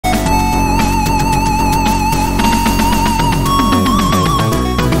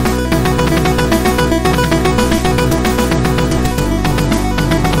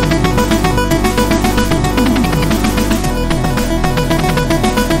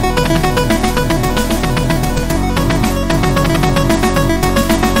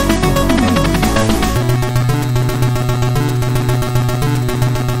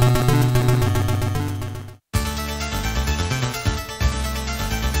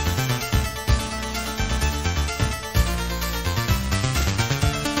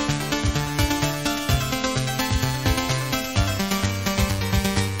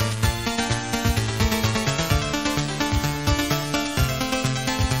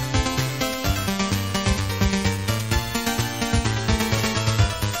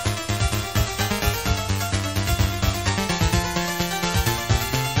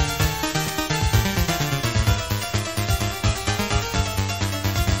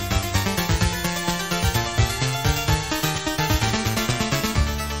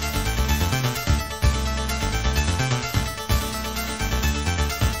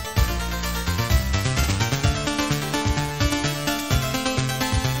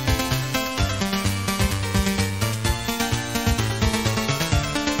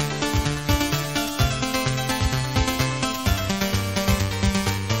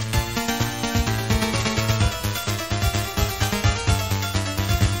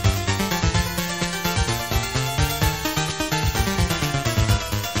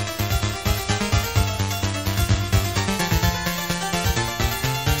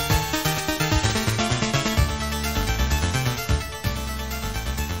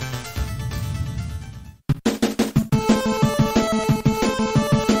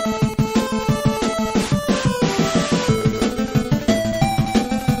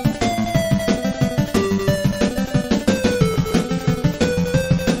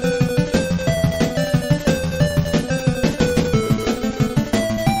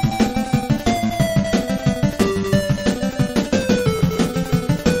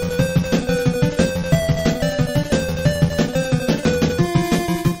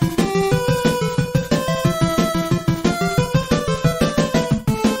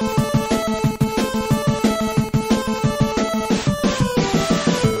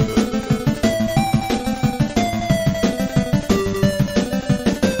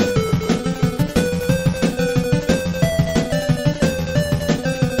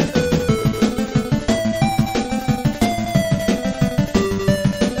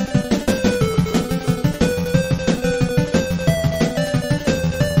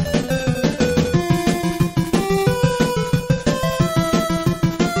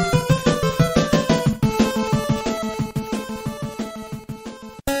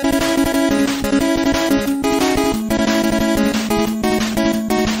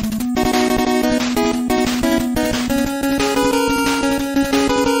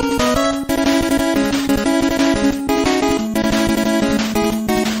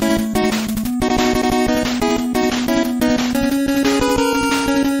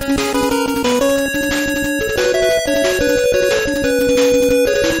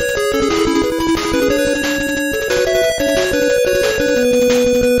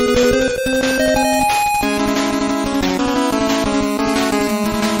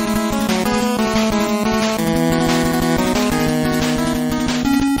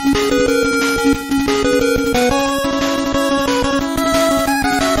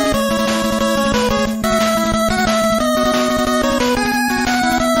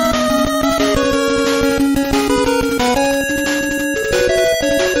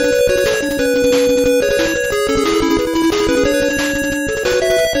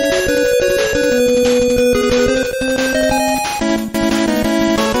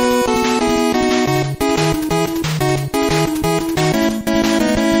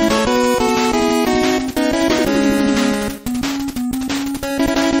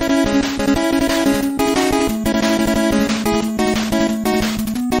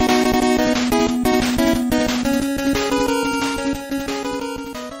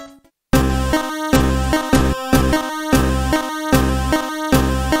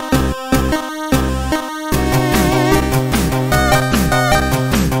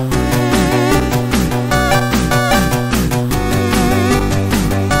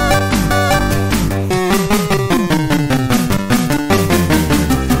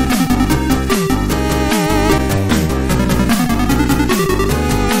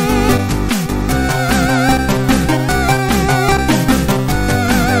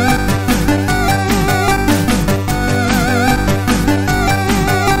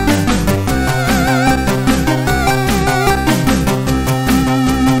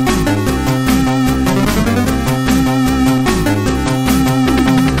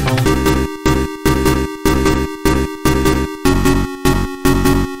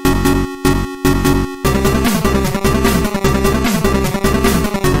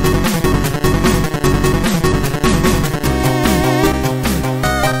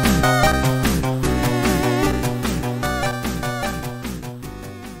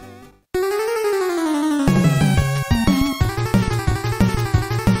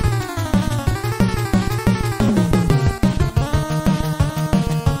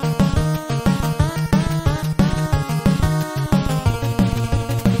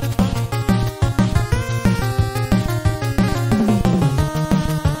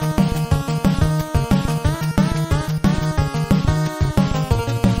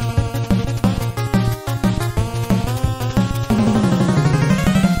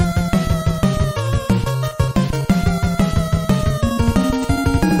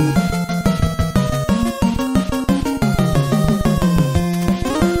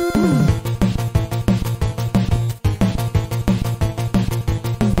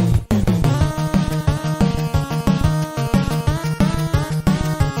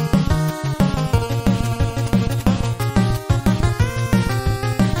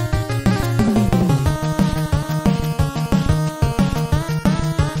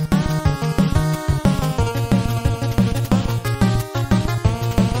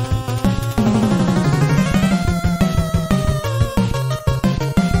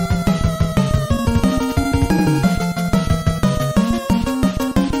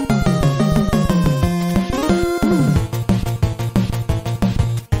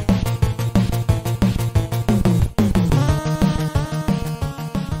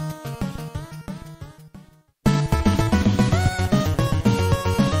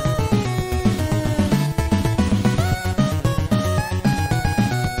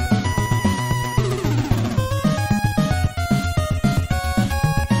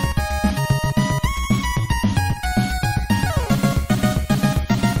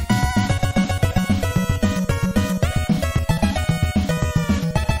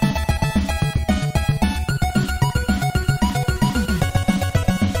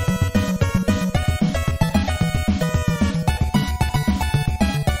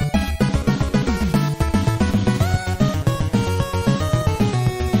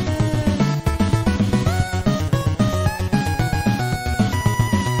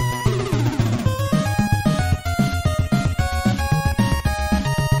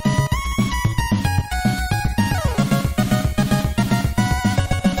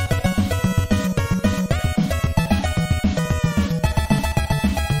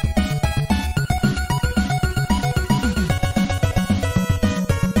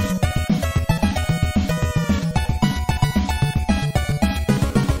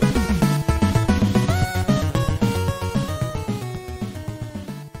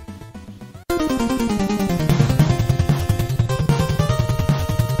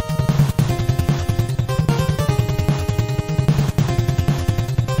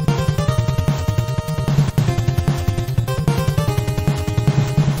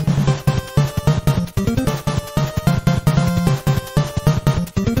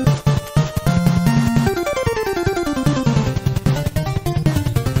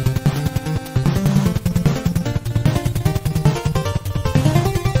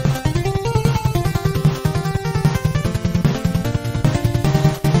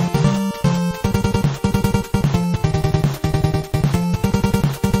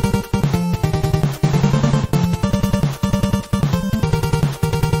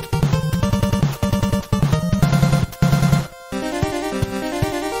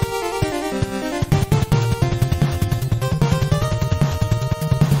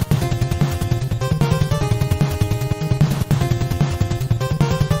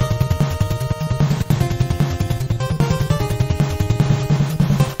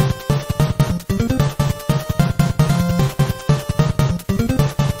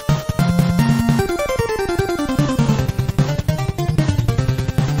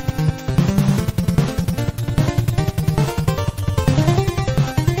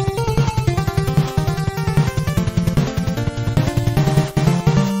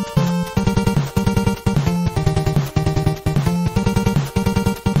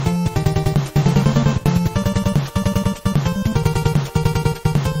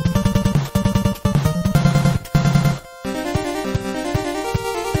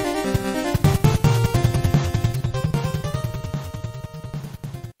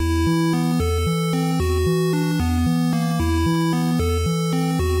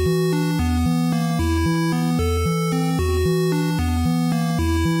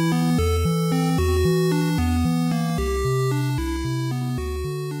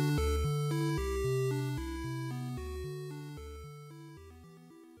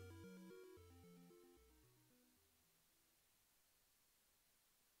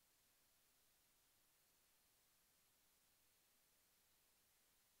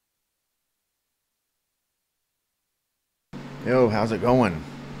Yo, how's it going?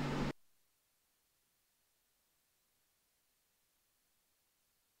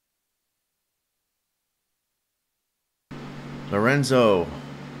 Lorenzo,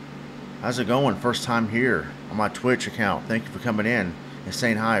 how's it going? First time here on my Twitch account. Thank you for coming in and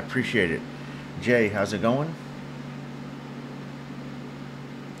saying hi. Appreciate it. Jay, how's it going?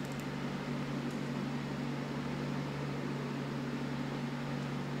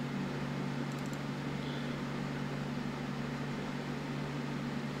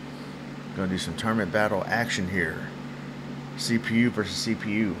 Gonna do some tournament battle action here. CPU versus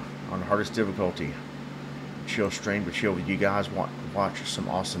CPU on the hardest difficulty. Chill stream, but chill with you guys. Watch some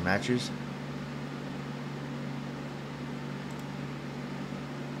awesome matches.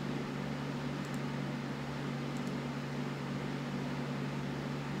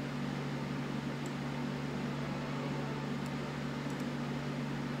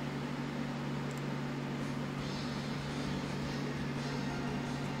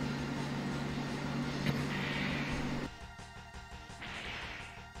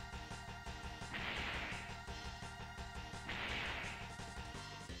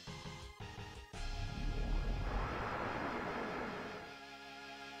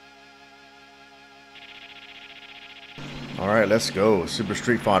 Alright, let's go. Super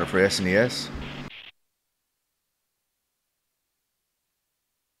Street Fighter for SNES.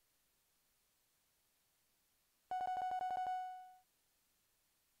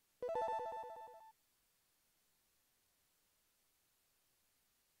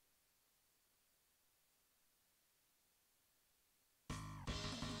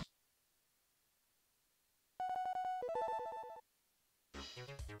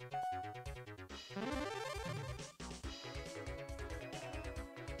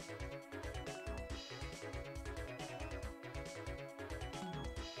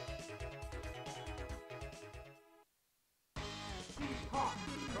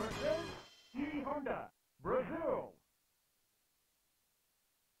 Brazil.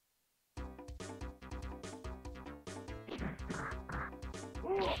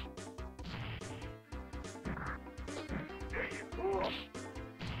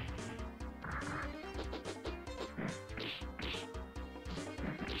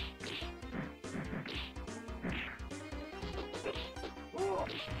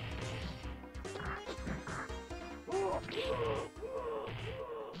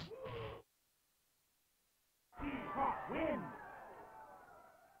 Win.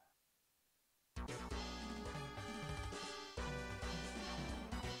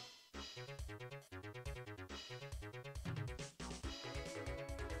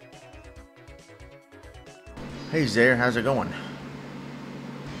 Hey Zaire, how's it going?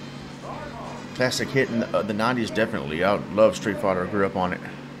 Classic hit in the 90s, definitely. I love Street Fighter. I grew up on it.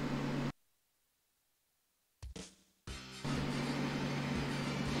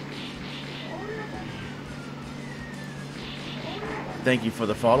 Thank you for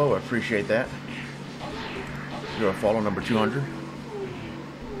the follow. I appreciate that. You're a follow number 200.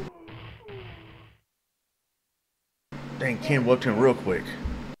 Dang, Ken whooped him real quick.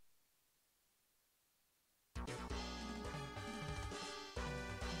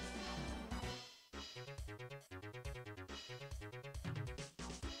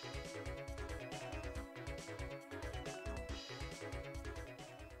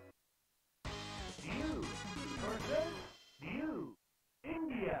 You versus you.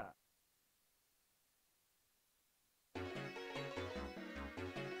 India.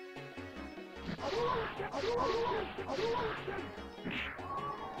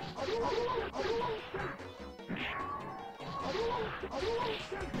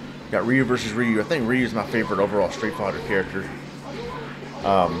 Got Ryu versus Ryu. I think Ryu is my favorite overall Street Fighter character.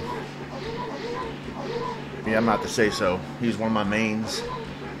 Yeah, I'm not to say so. He's one of my mains.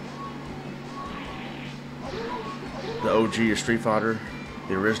 The OG of Street Fighter,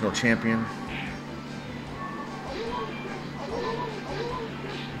 the original champion.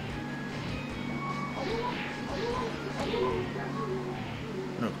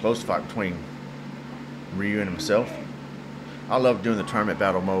 Close fight between Ryu and himself. I love doing the tournament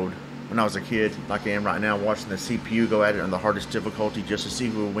battle mode when I was a kid, like I am right now, watching the CPU go at it on the hardest difficulty just to see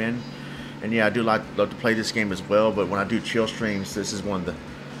who will win. And yeah, I do love to play this game as well, but when I do chill streams, this is one of the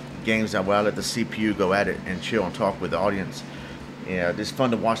games that where I let the CPU go at it and chill and talk with the audience. Yeah, it's fun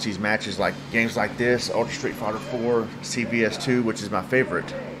to watch these matches, like games like this, Ultra Street Fighter 4, CVS 2, which is my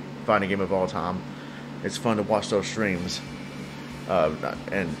favorite fighting game of all time. It's fun to watch those streams.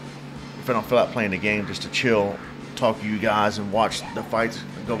 And if I don't feel like playing the game, just to chill, talk to you guys and watch the fights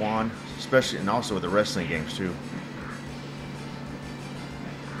go on, especially and also with the wrestling games too.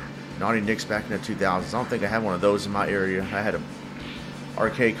 Naughty Nicks back in the 2000s. I don't think I had one of those in my area. I had a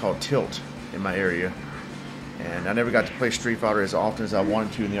arcade called Tilt in my area, and I never got to play Street Fighter as often as I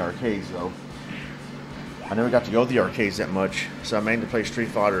wanted to in the arcades, though. I never got to go to the arcades that much, so I mainly play Street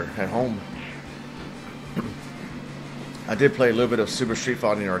Fighter at home. I did play a little bit of Super Street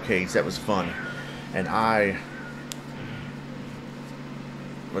Fighter in the arcades. That was fun, and I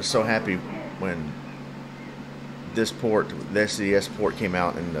was so happy when this port, the SNES port, came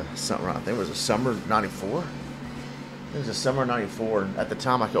out in the summer. I think it was the summer of '94. It was the summer of '94. At the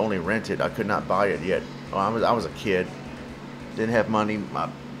time, I could only rent it. I could not buy it yet. Well, I was a kid. Didn't have money. My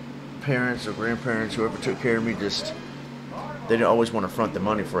parents or grandparents, whoever took care of me, they didn't always want to front the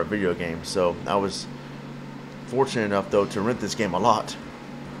money for a video game. So I was fortunate enough, though, to rent this game a lot.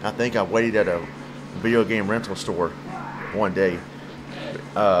 I think I waited at a video game rental store one day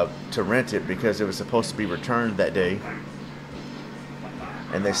to rent it because it was supposed to be returned that day.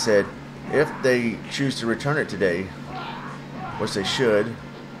 And they said if they choose to return it today, which they should,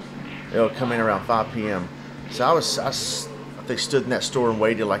 it'll come in around 5 p.m. So I think stood in that store and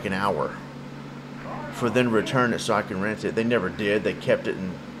waited like an hour for them to return it so I can rent it. They never did. They kept it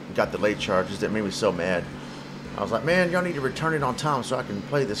and got the late charges. That made me so mad. I was like, man, y'all need to return it on time so I can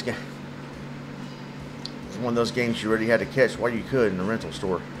play this game. It's one of those games you already had to catch while you could in the rental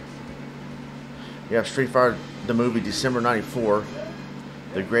store. You have Street Fighter, the movie, December '94,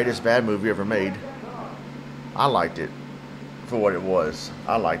 the greatest bad movie ever made. I liked it for what it was.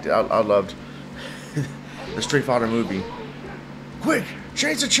 I liked it. I loved the Street Fighter movie. Quick,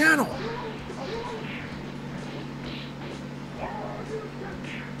 change the channel!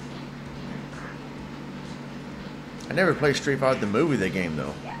 I never played Street Fighter the movie, the game,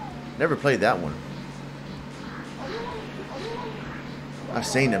 though. Never played that one. I've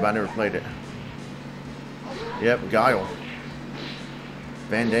seen it, but I never played it. Yep, Guile.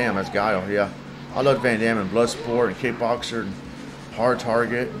 Van Damme, that's Guile, yeah. I loved Van Damme in Bloodsport and Kickboxer and Hard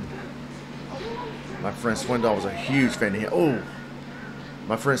Target. My friend Swindoll was a huge fan of him. Oh!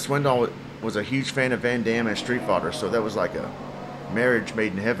 My friend Swindoll was a huge fan of Van Damme and Street Fighter, so that was like a marriage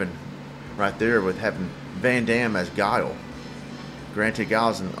made in heaven right there with having Van Damme as Guile. Granted,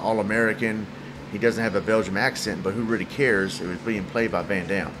 Guile's an All-American. He doesn't have a Belgian accent, but who really cares? It was being played by Van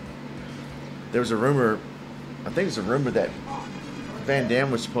Damme. There was a rumor, I think it's a rumor that Van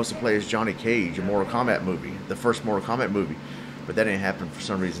Damme was supposed to play as Johnny Cage in Mortal Kombat movie, the first Mortal Kombat movie, but that didn't happen for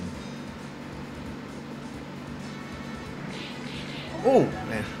some reason. Oh,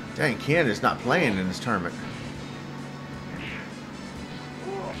 man. Dang, Ken is not playing in this tournament.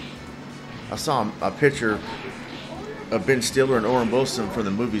 I saw a picture of Ben Stiller and Owen Wilson from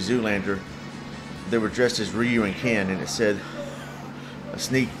the movie Zoolander. They were dressed as Ryu and Ken, and it said a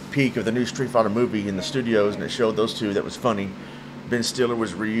sneak peek of the new Street Fighter movie in the studios, and it showed those two. That was funny. Ben Stiller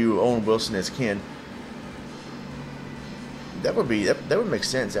was Ryu, Owen Wilson as Ken. That would make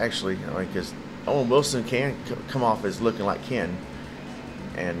sense, actually, because Owen Wilson can come off as looking like Ken,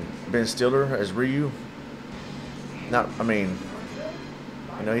 and Ben Stiller as Ryu. He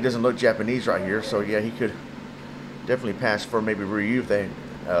doesn't look Japanese right here, so yeah, he could definitely pass for maybe Ryu if they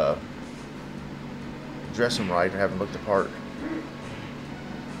dress him right or have him look the part.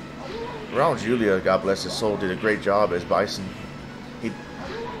 Raul Julia, God bless his soul, did a great job as Bison.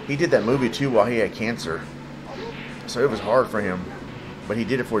 He did that movie too while he had cancer, so it was hard for him, but he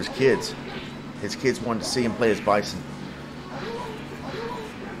did it for his kids. His kids wanted to see him play as Bison.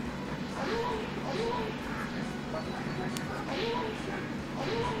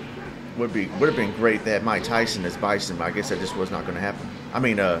 Would have been great to have Mike Tyson as Bison, but I guess that just was not going to happen.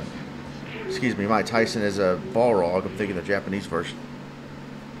 Mike Tyson as a Balrog. I'm thinking the Japanese version.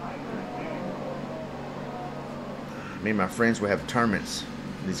 Me and my friends would have tournaments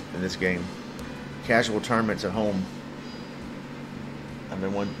in this game. Casual tournaments at home.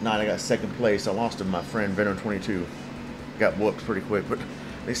 One night I got second place. I lost to my friend Venom 22. Got whooped pretty quick, but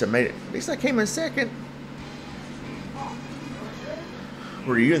at least I made it. At least I came in second.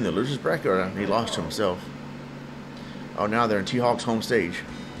 Were you in the losers bracket, or he lost to himself? Oh, now they're in T-Hawk's home stage.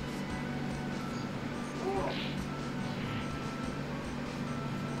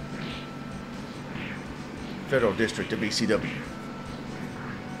 Federal District of BCW.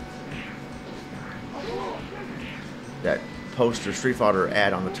 That poster Street Fighter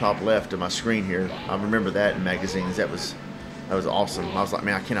ad on the top left of my screen here, I remember that in magazines. That was awesome. I was like,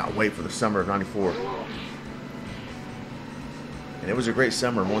 man, I cannot wait for the summer of '94. And it was a great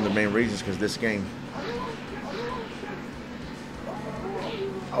summer. One of the main reasons because this game.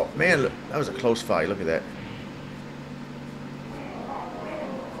 Oh man, look, that was a close fight. Look at that.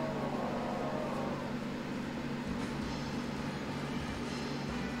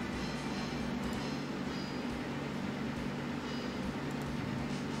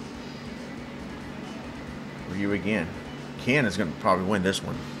 you again. Ken is going to probably win this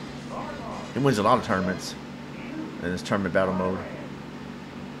one. He wins a lot of tournaments in this tournament battle mode.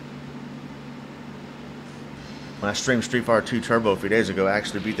 When I streamed Street Fighter 2 Turbo a few days ago, I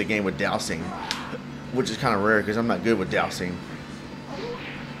actually beat the game with dousing, which is kind of rare because I'm not good with dousing.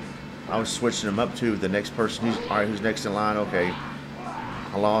 I was switching them up to the next person. Alright, who's next in line? Okay.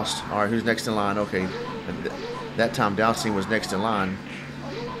 I lost. Alright, who's next in line? Okay. And that time dousing was next in line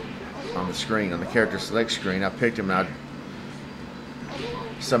on the screen, on the character select screen. I picked him and I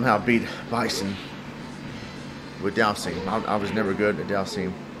somehow beat Bison with dousing. I was never good at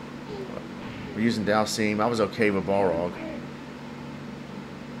dousing. We're using Dalsim. I was okay with Balrog.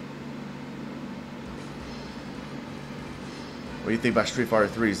 What do you think about Street Fighter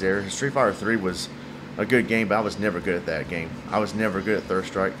 3's there? Street Fighter 3 was a good game, but I was never good at that game. I was never good at Third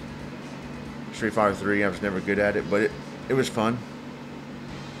Strike. Street Fighter 3, I was never good at it, but it was fun.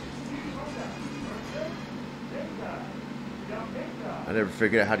 I never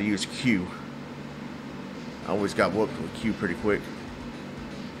figured out how to use Q. I always got whooped with Q pretty quick.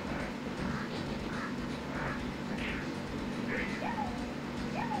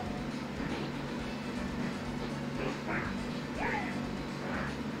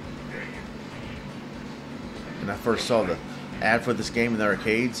 When I first saw the ad for this game in the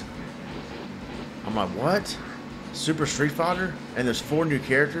arcades, I'm like, what? Super Street Fighter? And there's 4 new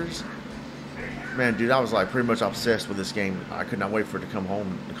characters? Man, dude, I was like pretty much obsessed with this game. I could not wait for it to come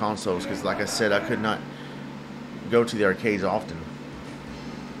home to consoles because, like I said, I could not go to the arcades often.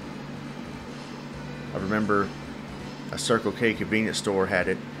 I remember a Circle K convenience store had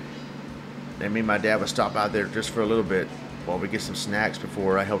it, and me and my dad would stop out there just for a little bit while we get some snacks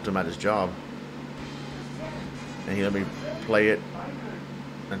before I helped him at his job. And he let me play it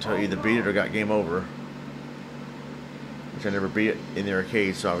until I either beat it or got game over. Which I never beat it in the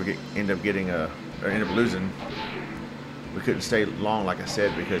arcade, so I would end up losing. We couldn't stay long, like I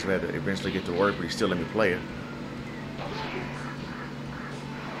said, because we had to eventually get to work, but he still let me play it.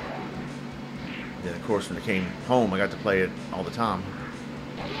 Then, of course, when it came home, I got to play it all the time.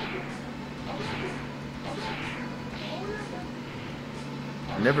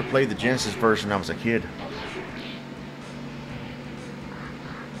 I never played the Genesis version when I was a kid.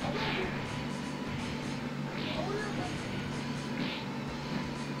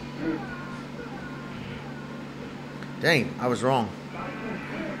 Dang, I was wrong.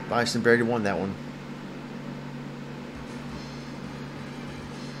 Bison barely won that one.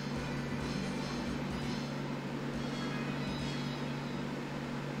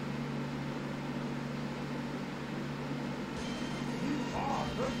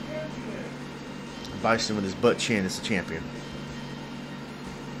 Bison with his butt chin is the champion.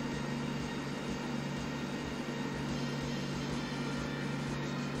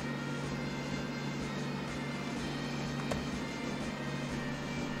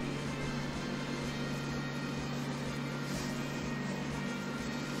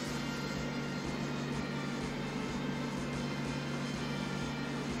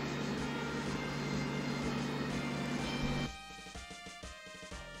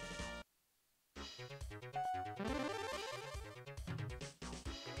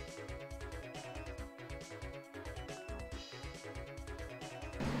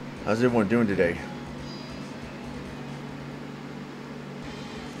 How's everyone doing today?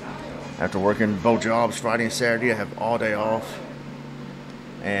 After working both jobs, Friday and Saturday, I have all day off.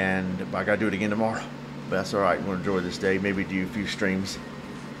 And I gotta do it again tomorrow. But that's alright, I'm gonna enjoy this day. Maybe do a few streams.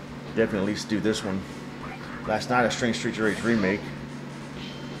 Definitely at least do this one. Last night I streamed Street Fighter 8 Remake.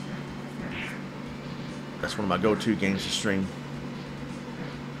 That's one of my go-to games to stream.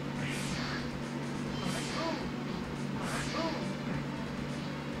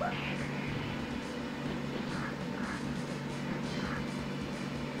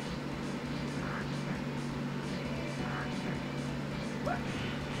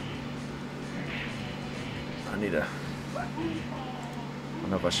 I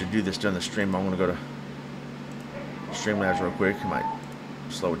don't know if I should do this during the stream. I'm going to go to Streamlabs real quick. I might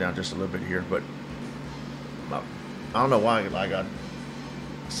slow it down just a little bit here, but I don't know why I got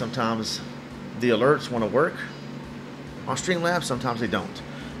sometimes the alerts want to work on Streamlabs, sometimes they don't.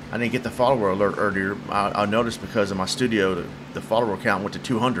 I didn't get the follower alert earlier. I noticed because of my studio the follower count went to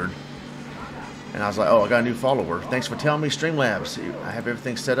 200, and I was like, oh, I got a new follower. Thanks for telling me, Streamlabs. I have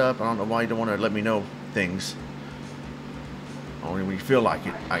everything set up. I don't know why you don't want to let me know things. Only when you feel like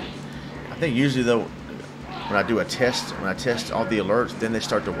it. I think usually though, when I do a test, when I test all the alerts, then they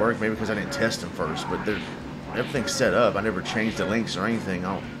start to work. Maybe because I didn't test them first, but everything's set up. I never changed the links or anything.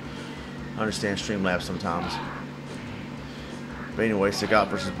 I don't understand Streamlabs sometimes. But anyway, Sagat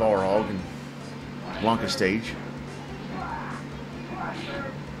versus Balrog, and Blanca stage.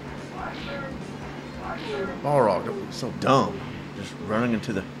 Balrog, so dumb. Just running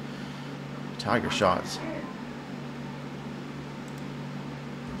into the tiger shots.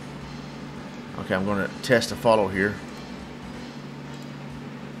 Okay, I'm going to test a follow here.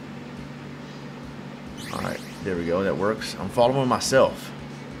 Alright, there we go. That works. I'm following myself.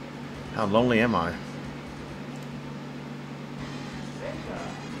 How lonely am I?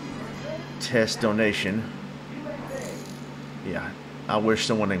 Test donation. Yeah, I wish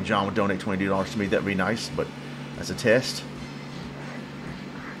someone named John would donate $22 to me. That'd be nice, but as a test.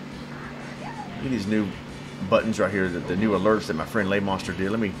 Look at these new buttons right here, the new alerts that my friend Lay Monster did.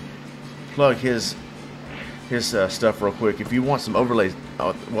 Let me plug his stuff real quick. If you want some overlays,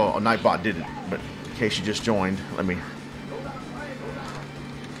 well, Nightbot did it, but in case you just joined, let me,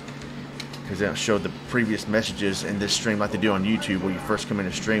 because they don't show the previous messages in this stream like they do on YouTube, where you first come in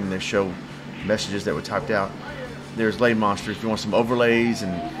a stream and they show messages that were typed out. There's Lay Monster. If you want some overlays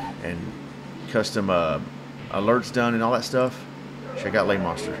and custom alerts done and all that stuff, check out Lay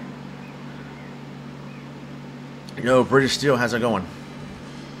Monster. Yo, British Steel, how's it going?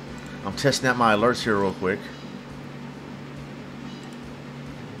 I'm testing out my alerts here real quick.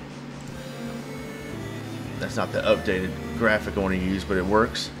 That's not the updated graphic I want to use, but it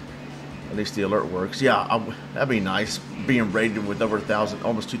works. At least the alert works. Yeah, that'd be nice. Being rated with over 1,000,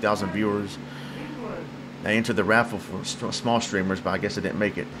 almost 2,000 viewers. I entered the raffle for small streamers, but I guess I didn't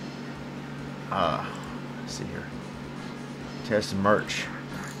make it. Let's see here. Test merch.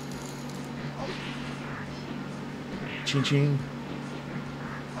 Ching ching.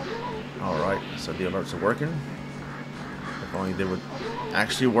 Alright, so the alerts are working. If only they would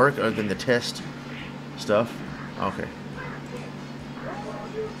actually work other than the test stuff. Okay.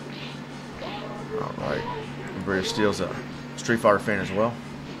 Alright. British Steel's a Street Fighter fan as well.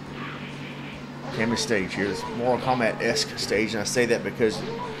 Camera stage here. This Mortal Kombat-esque stage, and I say that because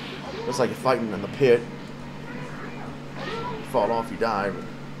it looks like you're fighting in the pit. You fall off, you die, but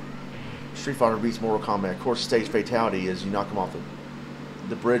Street Fighter beats Mortal Kombat. Of course, stage fatality is you knock them off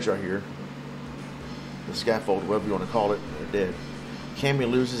the bridge right here. The scaffold, whatever you want to call it, they're dead. Cammy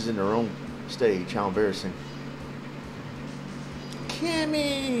loses in their own stage. How embarrassing.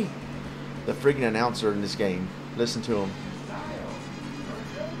 Cammy! The freaking announcer in this game. Listen to him.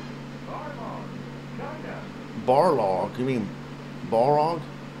 Barlog? You mean Balrog?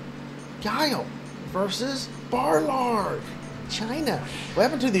 Guile versus Barlog. China. What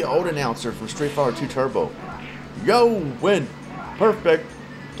happened to the old announcer from Street Fighter 2 Turbo? Yo, win. Perfect.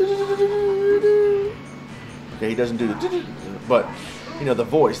 Okay, he doesn't do the, but you know the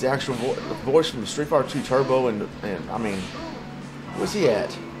voice, the actual voice from Street Fighter 2 Turbo, and I mean, where's he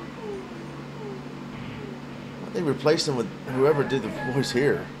at? They replaced him with whoever did the voice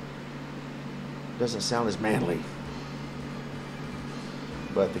here. Doesn't sound as manly.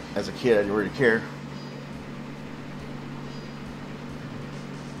 But as a kid, I didn't really care.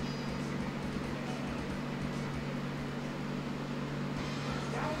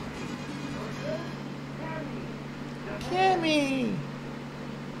 Cammy!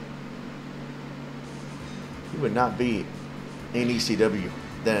 He would not be in ECW,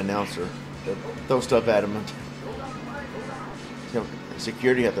 that announcer. They'll throw stuff at him.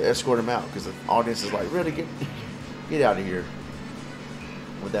 Security have to escort him out because the audience is like, really, get out of here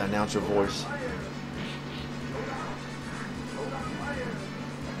with that announcer voice.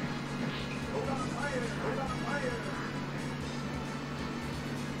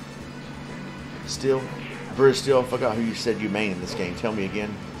 Still, British Steel, I forgot who you said you main in this game. Tell me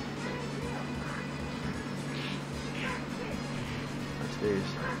again.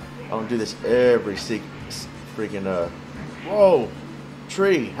 I don't do this every freaking whoa,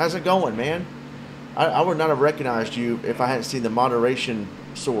 Tree, how's it going, man? I would not have recognized you if I hadn't seen the moderation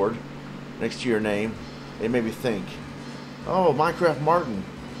sword next to your name. It made me think. Oh, Minecraft Martin.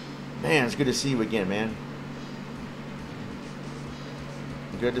 Man, it's good to see you again, man.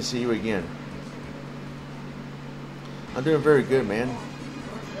 Good to see you again. I'm doing very good, man.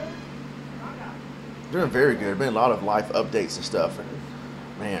 Doing very good. Been a lot of life updates and stuff, and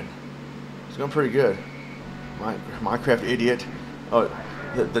man, it's going pretty good. Minecraft idiot. Oh,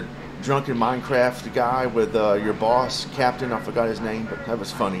 the drunken Minecraft guy with your boss, Captain. I forgot his name, but that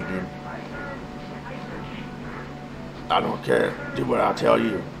was funny, dude. I don't care. Do what I tell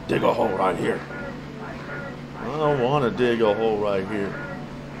you. Dig a hole right here. I don't want to dig a hole right here.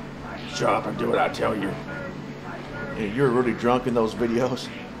 Shut up and do what I tell you. You're really drunk in those videos.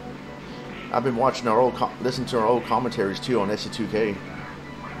 I've been watching listening to our old commentaries too on SC2K.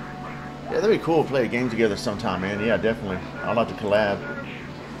 Yeah, that'd be cool to play a game together sometime, man. Yeah, definitely. I'd like to collab.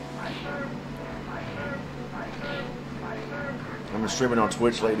 been streaming on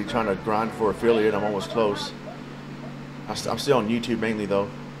Twitch lately, trying to grind for affiliate. I'm almost close. I'm still on YouTube mainly though.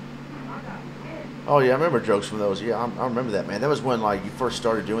 Oh yeah, I remember jokes from those. Yeah, I remember that, man. That was when like you first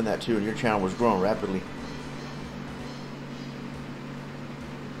started doing that too, and your channel was growing rapidly.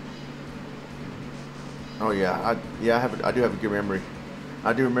 Oh yeah, I do have a good memory.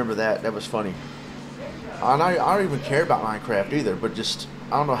 I do remember that. That was funny. And I don't even care about Minecraft either, but just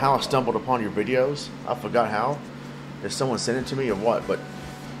I don't know how I stumbled upon your videos. I forgot how. If someone sent it to me or what, but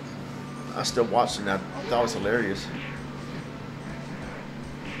I still watched it and I thought it was hilarious.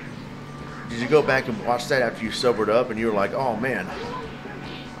 Did you go back and watch that after you sobered up and you were like, oh man,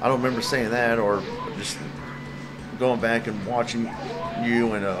 I don't remember saying that, or just going back and watching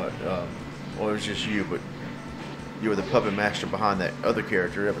you and well, it was just you, but you were the puppet master behind that other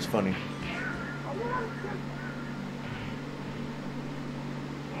character. That was funny.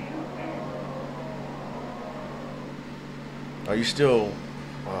 Are you still,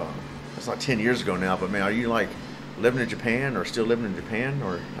 it's like 10 years ago now, but man, are you like living in Japan or still living in Japan,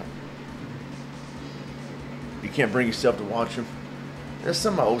 or you can't bring yourself to watch them? There's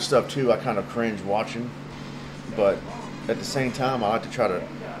some of my old stuff too I kind of cringe watching, but at the same time I like to try to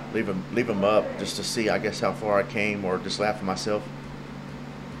leave them up just to see, I guess, how far I came, or just laugh at myself.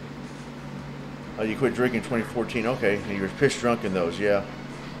 Oh, you quit drinking in 2014, okay, and you were piss drunk in those, yeah.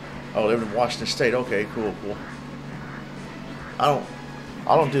 Oh, living in Washington State, okay, cool. I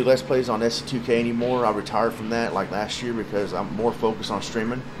don't do Let's Plays on SC2K anymore. I retired from that like last year because I'm more focused on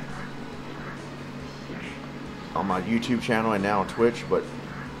streaming on my YouTube channel and now on Twitch, but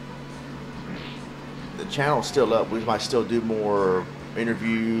the channel's still up. We might still do more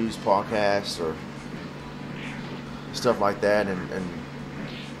interviews, podcasts, or stuff like that, and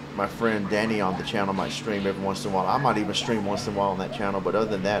my friend Danny on the channel might stream every once in a while. I might even stream once in a while on that channel, but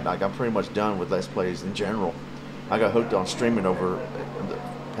other than that, like, I'm pretty much done with Let's Plays in general. I got hooked on streaming over the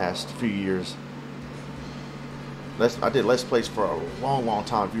past few years. I did Let's Plays for a long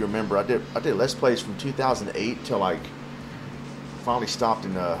time. If you remember, I did Let's Plays from 2008 till like finally stopped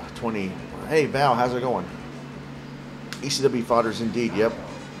in 20. Hey Val, how's it going? ECW Fighters indeed. Yep.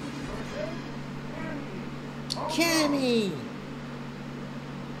 Kenny.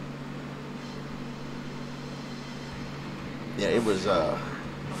 Yeah, it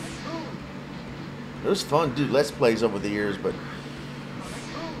was fun to do Let's Plays over the years, but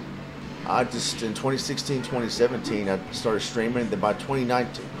I just, in 2016, 2017, I started streaming. Then by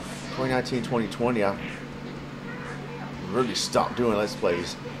 2019, 2020, I really stopped doing Let's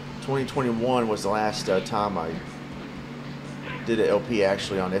Plays. 2021 was the last time I did an LP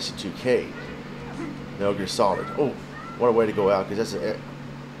actually on SC2K. Metal Gear Solid. Oh, what a way to go out, because that's an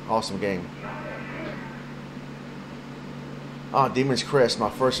awesome game. Ah, Demon's Crest, my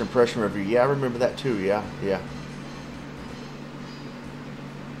first impression review. Yeah, I remember that too. Yeah.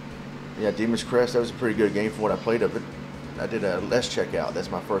 Yeah, Demon's Crest, that was a pretty good game for what I played of it. I did a Let's Check Out. That's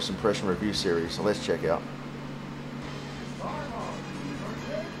my first impression review series, so Let's Check Out.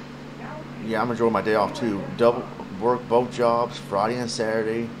 Yeah, I'm enjoying my day off too. Double work both jobs, Friday and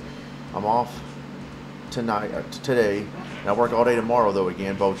Saturday. I'm off today. And I work all day tomorrow though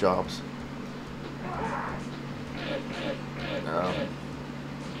again, both jobs.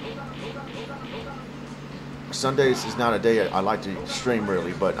 Sundays is not a day I like to stream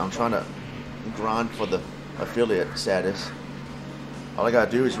really, but I'm trying to grind for the affiliate status. All I gotta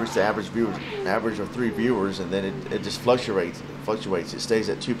do is reach the average of 3 viewers, and then it just fluctuates. It stays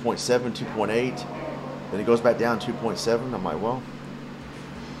at 2.7, 2.8, then it goes back down 2.7. I'm like, well,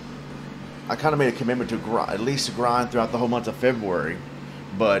 I kind of made a commitment to at least grind throughout the whole month of February,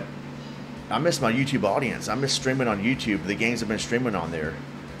 but I miss my YouTube audience. I miss streaming on YouTube. The games I've been streaming on there,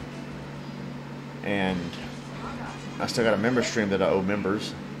 and I still got a member stream that I owe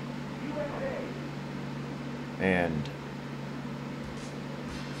members, and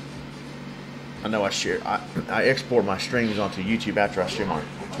I know I export my streams onto YouTube after I stream on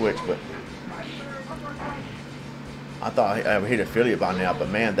Twitch, but I thought I would hit affiliate by now, but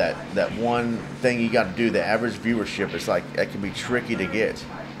man, that one thing you got to do, the average viewership, it's like, it can be tricky to get.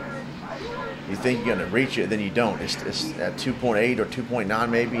 You think you're gonna reach it, then you don't. It's at 2.8 or 2.9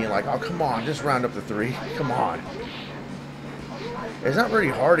 maybe, and like, oh come on, just round up to 3. Come on. It's not really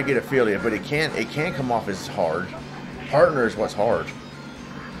hard to get affiliate, but it can come off as hard. Partner is what's hard.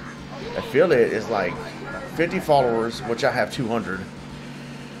 Affiliate is like 50 followers, which I have 200.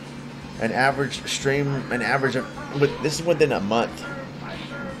 An average stream, this is within a month.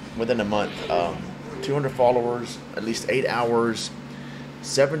 200 followers, at least 8 hours,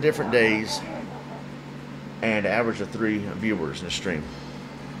 7 different days, and an average of 3 viewers in a stream.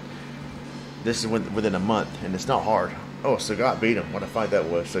 This is within a month, and it's not hard. Oh, Sagat beat him. What a fight that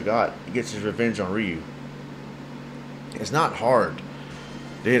was. Sagat gets his revenge on Ryu. It's not hard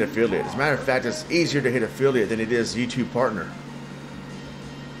to hit affiliate. As a matter of fact, it's easier to hit affiliate than it is YouTube partner.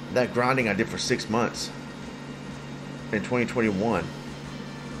 That grinding I did for 6 months in 2021.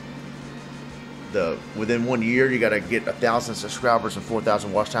 Within 1 year, you got to get 1,000 subscribers and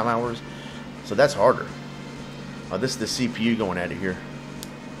 4,000 watch time hours. So that's harder. This is the CPU going at it here.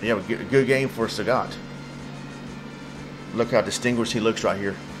 You have a good game for Sagat. Look how distinguished he looks right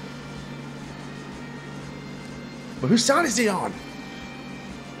here. But whose side is he on?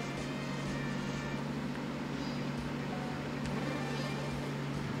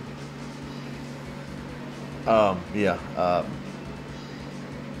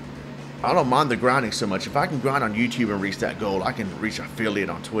 I don't mind the grinding so much. If I can grind on YouTube and reach that goal, I can reach affiliate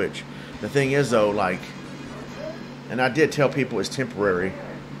on Twitch. The thing is though, like, and I did tell people it's temporary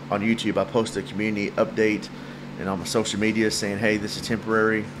on YouTube. I posted a community update and on my social media saying, hey, this is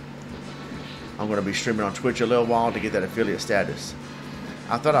temporary. I'm going to be streaming on Twitch a little while to get that affiliate status.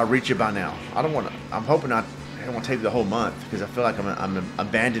 I thought I'd reach it by now. I'm hoping I don't want to take the whole month because I feel like I'm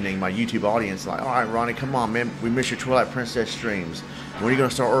abandoning my YouTube audience. Like, all right, Ronnie, come on, man. We miss your Twilight Princess streams. When are you going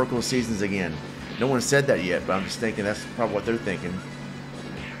to start Oracle seasons again? No one said that yet, but I'm just thinking that's probably what they're thinking.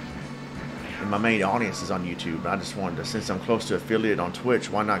 And my main audience is on YouTube. I just wanted to, since I'm close to affiliate on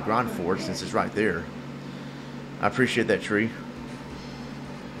Twitch, why not grind for it since it's right there? I appreciate that, Tree.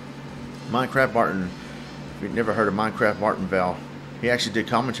 Minecraft Martin, if you've never heard of Minecraft Martin Val, he actually did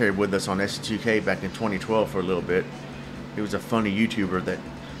commentary with us on SC2K back in 2012 for a little bit. He was a funny YouTuber that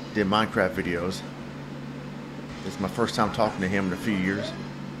did Minecraft videos. It's my first time talking to him in a few years.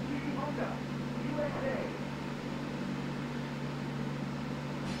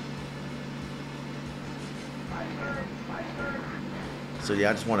 So yeah,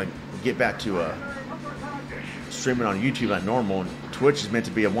 I just want to get back to streaming on YouTube like normal. And Twitch is meant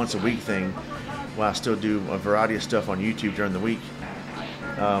to be a once a week thing, while I still do a variety of stuff on YouTube during the week.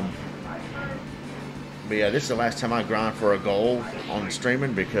 But yeah, this is the last time I grind for a goal on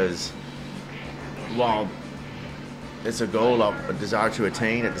streaming, because while it's a goal I desire to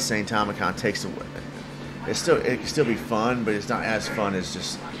attain, at the same time it kind of takes away. It can still be fun, but it's not as fun as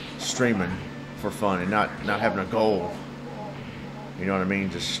just streaming for fun and not having a goal. You know what I mean?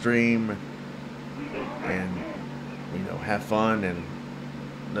 Just stream and, you know, have fun and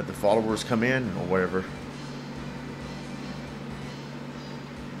let the followers come in or whatever.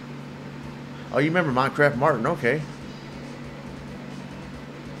 Oh, you remember Minecraft Martin? Okay.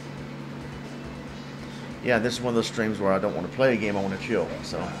 Yeah, this is one of those streams where I don't want to play a game, I want to chill.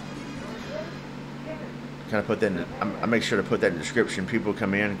 So, kind of put that in, I make sure to put that in the description. People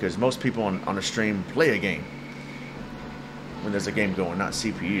come in, because most people on a stream play a game when there's a game going, not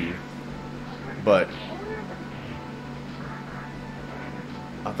CPU. But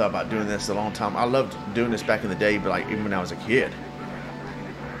I thought about doing this a long time. I loved doing this back in the day, but like even when I was a kid,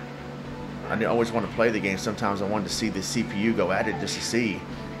 I didn't always want to play the game. Sometimes I wanted to see the CPU go at it just to see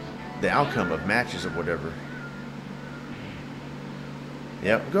the outcome of matches or whatever.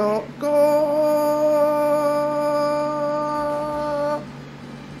 Yep, go.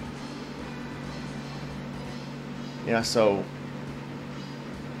 Yeah, so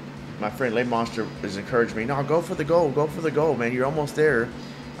my friend Lay Monster has encouraged me, no, go for the goal, man. You're almost there.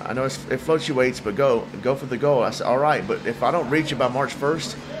 I know it fluctuates, but go for the goal. I said, all right, but if I don't reach it by March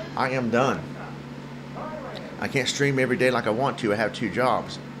 1st, I am done. I can't stream every day like I want to. I have 2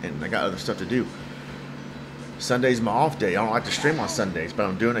 jobs, and I got other stuff to do. Sunday's my off day. I don't like to stream on Sundays, but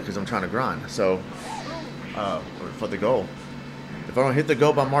I'm doing it because I'm trying to grind. So, for the goal. If I don't hit the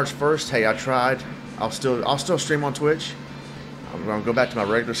goal by March 1st, hey, I tried. I'll still stream on Twitch. I'm going to go back to my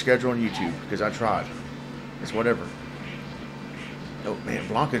regular schedule on YouTube because I tried. It's whatever. Oh, man,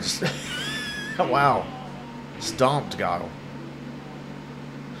 Blanca just... wow. Stomped Guile.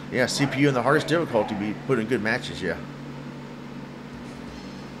 Yeah, CPU in the hardest difficulty be putting good matches, yeah.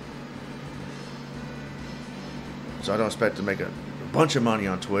 So I don't expect to make a bunch of money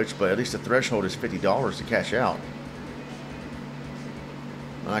on Twitch, but at least the threshold is $50 to cash out.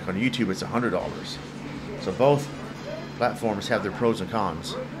 Like on YouTube, it's $100. So both platforms have their pros and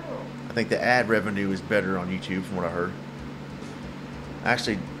cons. I think the ad revenue is better on YouTube from what I heard. I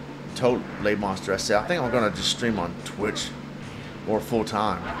actually told Lay Monster, I said, I think I'm going to just stream on Twitch more full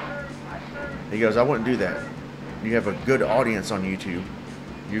time. He goes, I wouldn't do that. You have a good audience on YouTube.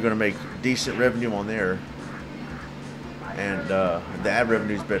 You're going to make decent revenue on there. And the ad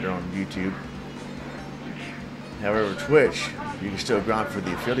revenue is better on YouTube. However, Twitch, you can still grind for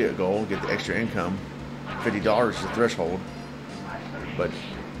the affiliate goal, get the extra income. $50 is the threshold. But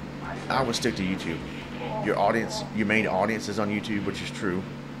I would stick to YouTube. your audience, your main audience is on YouTube, which is true.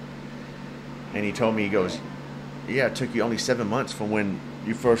 And he told me, he goes, yeah, it took you only 7 months from when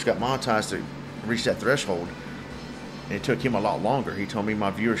you first got monetized to reach that threshold. And it took him a lot longer. He told me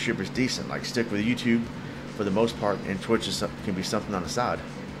my viewership is decent. Like, stick with YouTube for the most part, and Twitch is can be something on the side.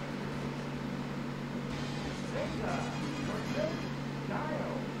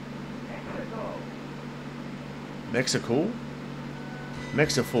 Mexico?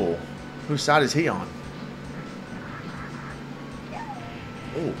 Mexico. Whose side is he on?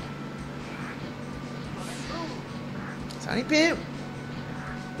 Oh. Sonny Boom.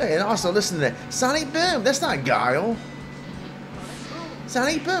 Hey, and also listen to that. Sonny Boom. That's not Guile.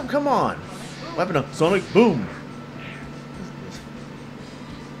 Sonny Boom. Come on. Weapon of Sonic Boom.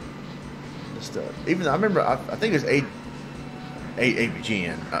 Just, even I remember, I think it was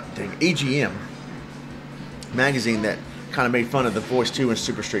AGM magazine that kind of made fun of the voice too in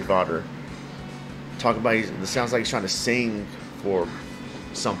Super Street Fighter. Talk about it sounds like he's trying to sing for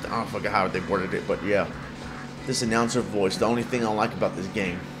something. I don't forget how they worded it, but yeah. This announcer voice, the only thing I like about this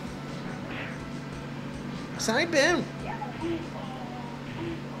game. Sonny Boom.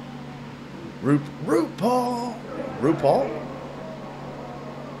 RuPaul. RuPaul?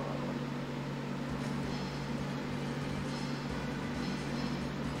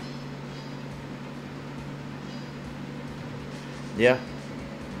 Yeah.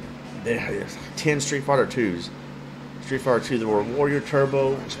 There's 10 Street Fighter 2s. Street Fighter 2 The World Warrior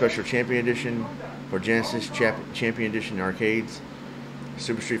Turbo, Special Champion Edition for Genesis, Champion Edition in arcades.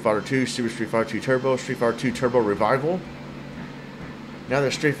 Super Street Fighter 2, Super Street Fighter 2 Turbo, Street Fighter 2 Turbo Revival. Now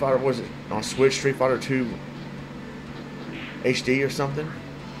there's Street Fighter, was it on Switch, Street Fighter 2 HD or something?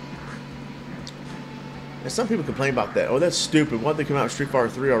 And some people complain about that. Oh, that's stupid. Why did they come out with Street Fighter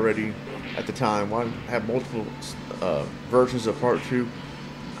 3 already at the time? Why have multiple versions of Part 2?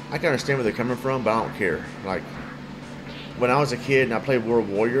 I can understand where they're coming from, but I don't care. Like, when I was a kid and I played World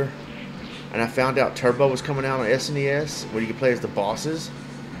Warrior, and I found out Turbo was coming out on SNES, where you could play as the bosses,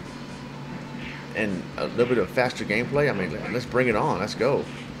 and a little bit of faster gameplay, I mean, let's bring it on. Let's go.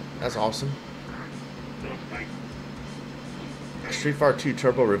 That's awesome. Street Fighter 2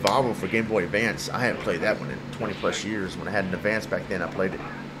 Turbo Revival for Game Boy Advance. I hadn't played that one in 20 plus years. When I had an Advance back then, I played it.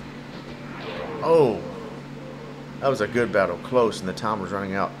 Oh, that was a good battle. Close, and the time was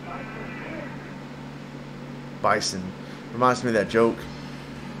running out. Bison. Reminds me of that joke.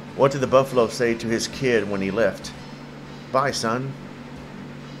 What did the buffalo say to his kid when he left? Bye, son.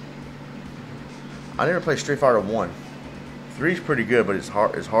 I never played Street Fighter 1. 3 is pretty good, but it's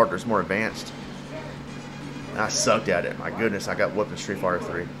harder. It's more advanced. And I sucked at it. My goodness, I got whooped in Street Fighter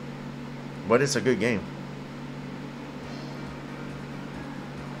 3. But it's a good game.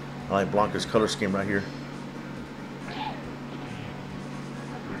 I like Blanca's color scheme right here.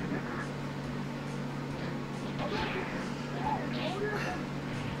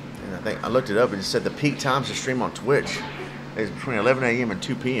 And I think I looked it up and it said the peak times to stream on Twitch is between 11 a.m. and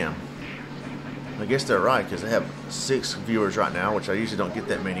 2 p.m. I guess they're right, because they have 6 viewers right now, which I usually don't get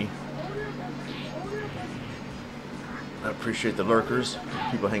that many. I appreciate the lurkers,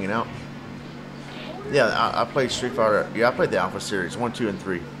 people hanging out. Yeah, I played Street Fighter. Yeah, I played the Alpha series 1, 2, and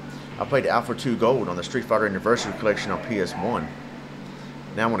 3. I played Alpha 2 Gold on the Street Fighter Anniversary Collection on PS1.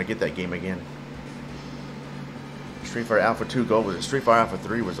 Now I want to get that game again. Street Fighter Alpha 2 Gold was Street Fighter Alpha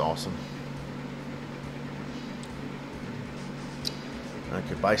 3 was awesome.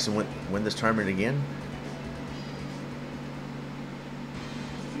 Could Bison win this tournament again?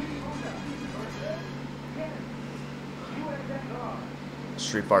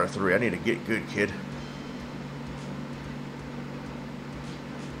 Street Fighter 3. I need to get good, kid.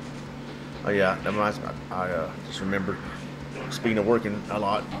 Oh yeah, that reminds me. I just remembered. Speaking of working a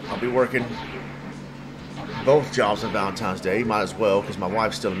lot, I'll be working both jobs on Valentine's Day. Might as well, because my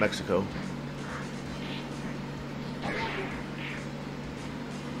wife's still in Mexico.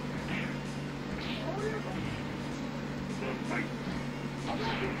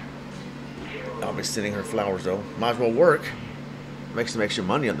 I'll be sending her flowers though. Might as well work. Make some extra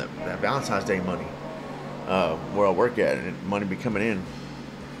money on that Valentine's Day money. Where I work at, and money be coming in.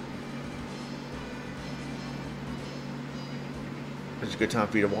 It's a good time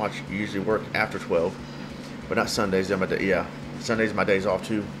for you to watch. You usually work after 12, but not Sundays. Yeah, Sundays my days off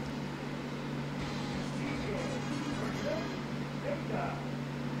too.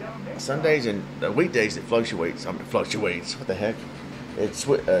 Sundays and weekdays it fluctuates. Fluctuates. What the heck?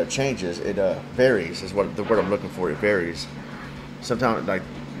 It changes. It varies. Is what the word I'm looking for. It varies. Sometimes, like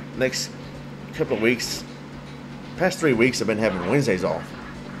next couple of weeks, past 3 weeks, I've been having Wednesdays off.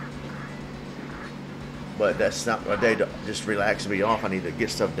 But that's not my day to just relax and be off. I need to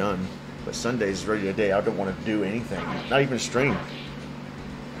get stuff done. But Sundays is regular day. I don't want to do anything, not even stream.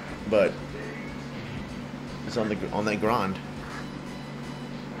 But it's on that grind.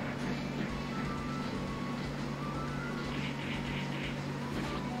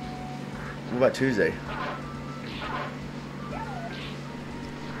 What about Tuesday?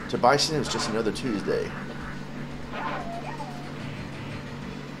 To Bison, it's just another Tuesday.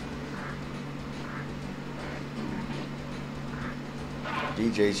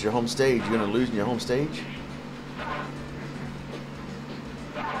 DJ's your home stage. You're gonna lose in your home stage?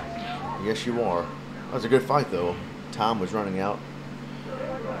 Yes, you are. That was a good fight, though. Time was running out.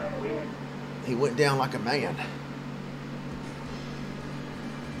 He went down like a man.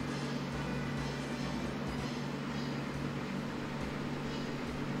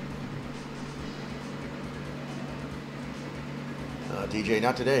 DJ,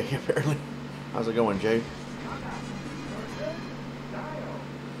 not today, apparently. How's it going, Jay?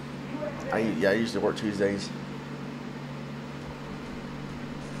 I used to work Tuesdays.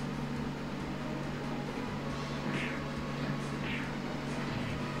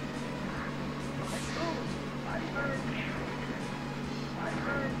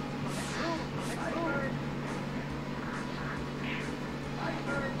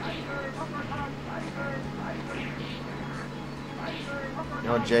 You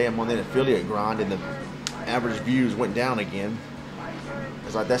know, Jay, I'm on the affiliate grind, and the average views went down again.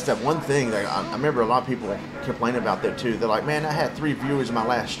 It's like that's that one thing that I remember a lot of people complain about that too. They're like, "Man, I had 3 viewers in my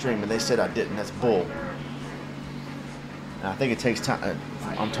last stream, and they said I didn't." That's bull. And I think it takes time.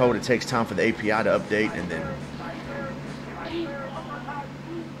 I'm told it takes time for the API to update, and then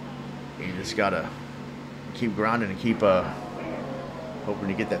you just gotta keep grinding and keep hoping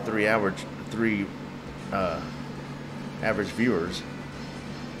to get that 3 average viewers.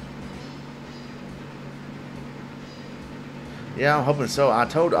 Yeah, I'm hoping so. I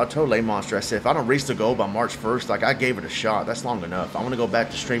told Lay Monster, I said, if I don't reach the goal by March 1st, like, I gave it a shot. That's long enough. I want to go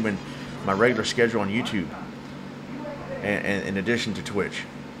back to streaming my regular schedule on YouTube, and in addition to Twitch.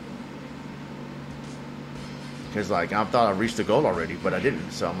 Because, like, I thought I reached the goal already, but I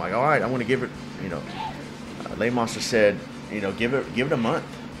didn't. So I'm like, all right, I'm going to give it, you know. Lay Monster said, you know, give it a month.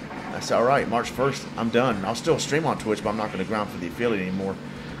 I said, all right, March 1st, I'm done. I'll still stream on Twitch, but I'm not going to grind for the affiliate anymore.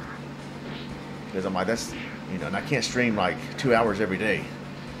 Because I'm like, that's, you know, and I can't stream like 2 hours every day.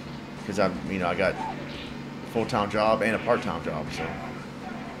 Because I got a full-time job and a part-time job. So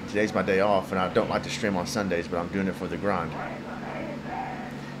today's my day off, and I don't like to stream on Sundays, but I'm doing it for the grind.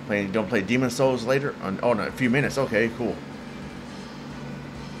 Don't play Demon Souls later? Oh, no, a few minutes. Okay, cool.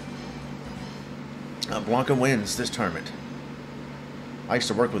 Blanca wins this tournament. I used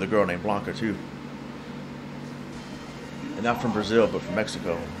to work with a girl named Blanca, too. And not from Brazil, but from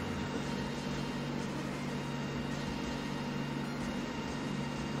Mexico.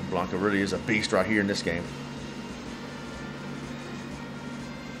 Blanca really is a beast right here in this game.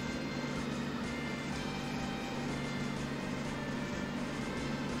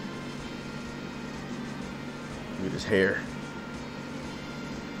 Look at his hair.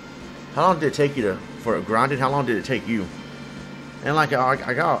 How long did it take you for it grinded? How long did it take you? And like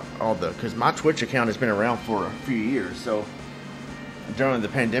I got all because my Twitch account has been around for a few years, so during the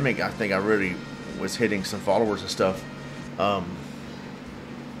pandemic, I think I really was hitting some followers and stuff.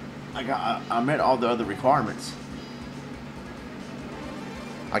 I met all the other requirements.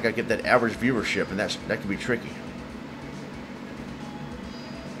 I gotta get that average viewership, and that can be tricky.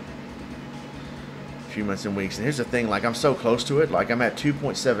 A few months and weeks, and here's the thing: like, I'm so close to it. Like, I'm at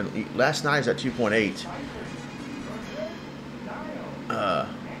 2.7. Last night I was at 2.8.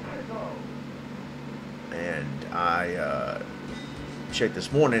 And I checked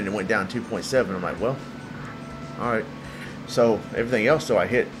this morning and it went down 2.7. I'm like, well, all right. So everything else, so I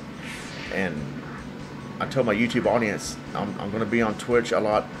hit, and I told my YouTube audience I'm going to be on Twitch a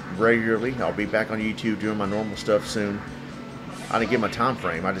lot regularly. I'll be back on YouTube doing my normal stuff soon. I didn't give my time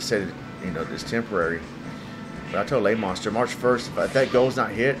frame. I just said, you know, it's temporary. But I told Lay Monster, March 1st, if that goal's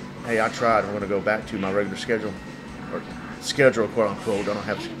not hit, hey, I tried. I'm going to go back to my regular schedule, or schedule, quote unquote. I don't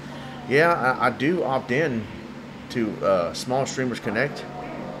have. Yeah, I do opt in to Small Streamers Connect,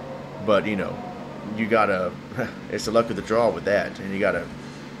 but you know, you gotta. It's the luck of the draw with that, and you gotta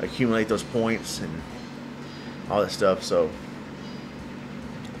accumulate those points and all that stuff. So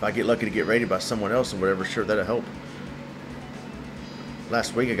if I get lucky to get rated by someone else or whatever, sure, that'll help.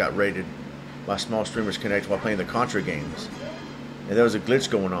 Last week I got rated by Small Streamers Connect while playing the Contra games, and there was a glitch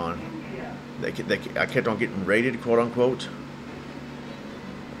going on. I kept on getting rated, quote unquote,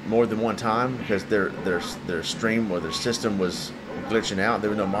 more than one time because their stream or their system was glitching out.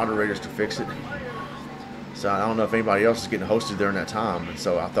 There were no moderators to fix it. So I don't know if anybody else is getting hosted during that time. And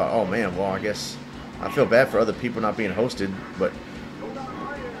so I thought, oh man, well I guess I feel bad for other people not being hosted, but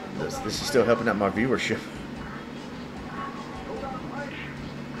this is still helping out my viewership.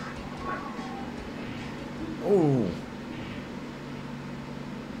 Oh.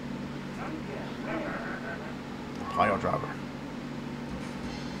 Pile driver.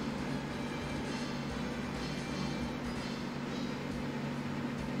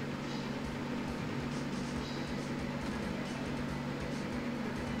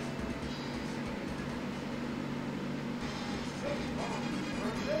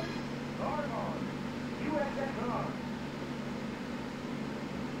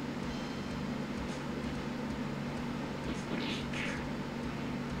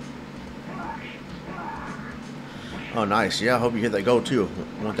 Oh, nice. Yeah, I hope you hit that goal too.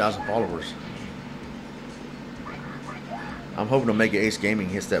 1,000 followers. I'm hoping Omega Ace Gaming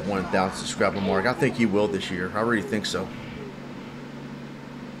hits that 1,000 subscriber mark. I think he will this year. I really think so.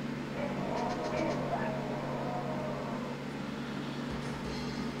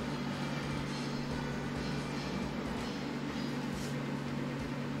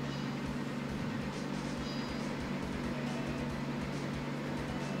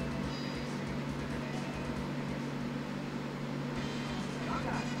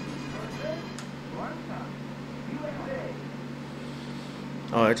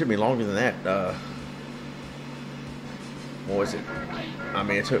 Oh, it took me longer than that. What was it? I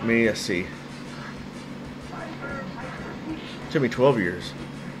mean, it took me, let's see. It took me 12 years.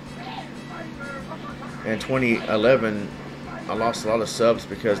 In 2011, I lost a lot of subs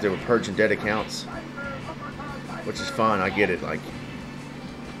because they were purging dead accounts. Which is fine, I get it. Like,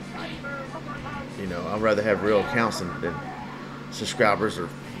 you know, I'd rather have real accounts than subscribers or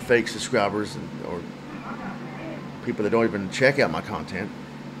fake subscribers or people that don't even check out my content.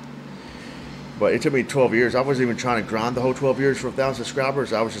 But it took me 12 years. I wasn't even trying to grind the whole 12 years for 1,000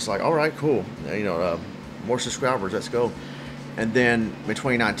 subscribers. I was just like, all right, cool. You know, more subscribers, let's go. And then in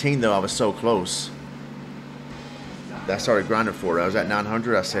 2019, though, I was so close that I started grinding for it. I was at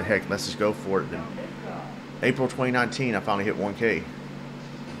 900. I said, heck, let's just go for it. And April 2019, I finally hit 1K.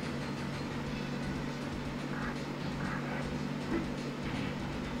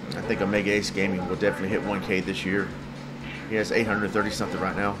 I think Omega Ace Gaming will definitely hit 1K this year. He has 830 something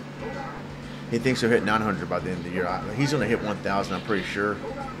right now. He thinks he'll hit 900 by the end of the year. He's going to hit 1,000, I'm pretty sure.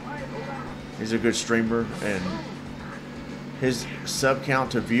 He's a good streamer, and his sub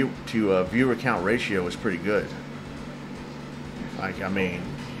count to viewer count ratio is pretty good. Like, I mean,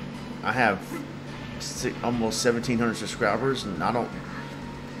 I have almost 1,700 subscribers, and I don't.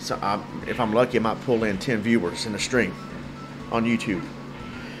 So if I'm lucky, I might pull in 10 viewers in a stream on YouTube.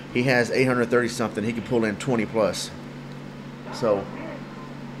 He has 830 something. He can pull in 20 plus. So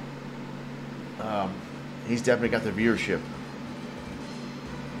he's definitely got the viewership.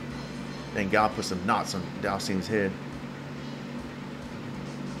 And God put some knots on Dalcein's head.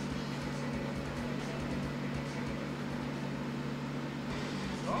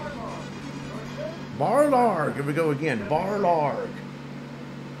 Barlarg. Here we go again. Barlarg.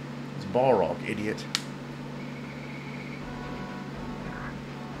 It's Balrog, idiot.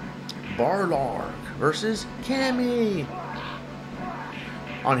 Barlarg versus Cammy.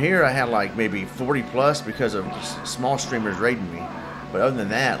 On here, I had like maybe 40 plus because of small streamers raiding me. But other than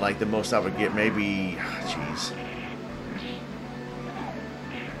that, like the most I would get maybe, jeez,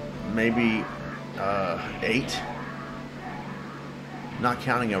 maybe 8. Not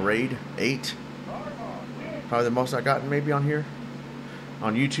counting a raid, 8. Probably the most I gotten maybe on here.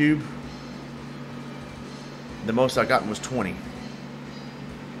 On YouTube, the most I gotten was 20.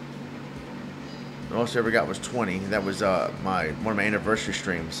 The most I ever got was 20. That was one of my anniversary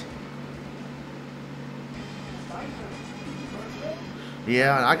streams.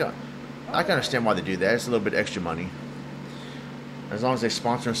 Yeah, I can understand why they do that. It's a little bit extra money. As long as they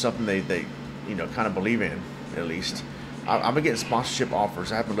sponsor something they you know, kind of believe in, at least. I've been getting sponsorship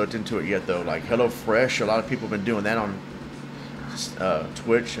offers. I haven't looked into it yet though. Like HelloFresh, a lot of people have been doing that on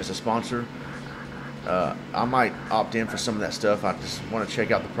Twitch as a sponsor. I might opt in for some of that stuff. I just want to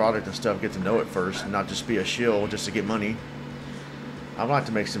check out the product and stuff, get to know it first, and not just be a shill just to get money. I'd like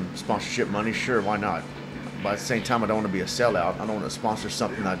to make some sponsorship money, sure, why not? But at the same time, I don't want to be a sellout. I don't want to sponsor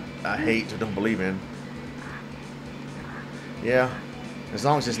something I hate or don't believe in. Yeah, as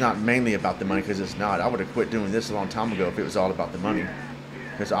long as it's not mainly about the money, because it's not. I would have quit doing this a long time ago if it was all about the money.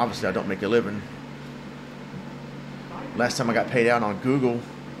 Because obviously I don't make a living. Last time I got paid out on Google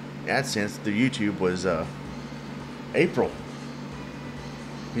AdSense through YouTube was April.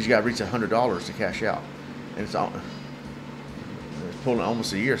 He's got to reach $100 to cash out. And it's all pulling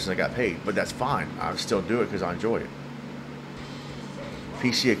almost a year since I got paid, but that's fine. I still do it because I enjoy it.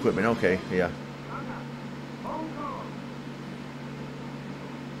 PC equipment, okay, yeah.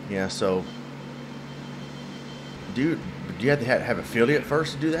 Yeah, so do you have to have affiliate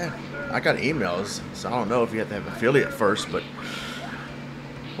first to do that? I got emails, so I don't know if you have to have affiliate first, but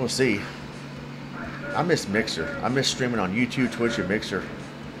we'll see. I miss Mixer. I miss streaming on YouTube, Twitch, and Mixer.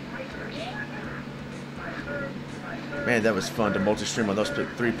 Man, that was fun to multi-stream on those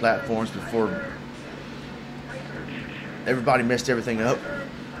 3 platforms before everybody messed everything up.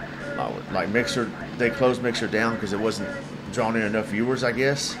 Like Mixer, they closed Mixer down because it wasn't drawing in enough viewers, I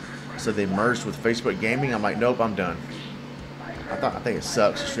guess. So they merged with Facebook Gaming. I'm like, nope, I'm done. I think it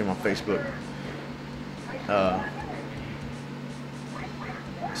sucks to stream on Facebook.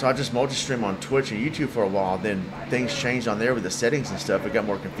 So I just multi-stream on Twitch and YouTube for a while. Then things changed on there with the settings and stuff. It got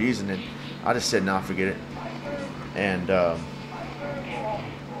more confusing, and I just said, nah, forget it. And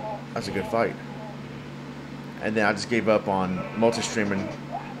that's a good fight. And then I just gave up on multi-streaming.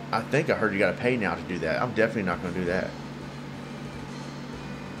 I think I heard you got to pay now to do that. I'm definitely not going to do that.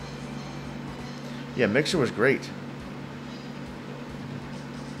 Yeah, Mixer was great.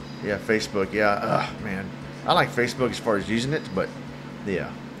 Yeah, Facebook. Yeah, man. I like Facebook as far as using it, but yeah,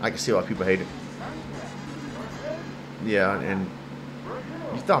 I can see why people hate it. Yeah, and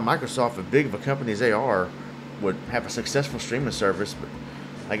you thought Microsoft, as big of a company as they are, would have a successful streaming service, but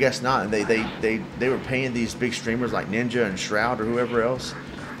I guess not. And they were paying these big streamers like Ninja and Shroud or whoever else.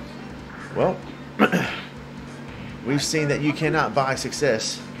 Well, we've seen that you cannot buy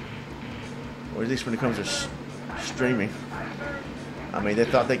success, or at least when it comes to streaming. I mean, they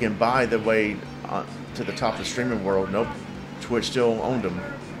thought they can buy the way to the top of the streaming world. Nope, Twitch still owned them.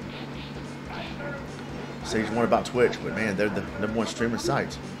 Say more about Twitch, but man, they're the #1 streaming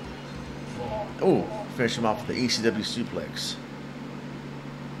site. Oh, finish them off with the ECW suplex.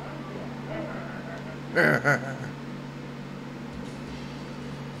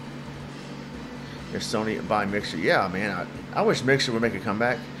 If Sony buy Mixer, yeah, man. I wish Mixer would make a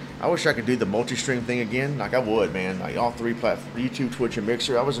comeback. I wish I could do the multi-stream thing again. Like I would, man. Like all 3 platforms, YouTube, Twitch, and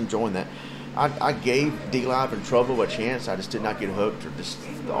Mixer. I was enjoying that. I gave D-Live and Trouble a chance. I just did not get hooked, or just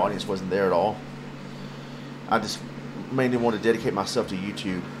the audience wasn't there at all. I just mainly want to dedicate myself to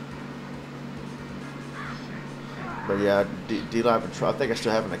YouTube. But yeah, D-Live and Trouble. I think I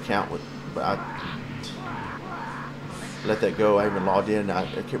still have an account with, but I let that go. I haven't logged in. I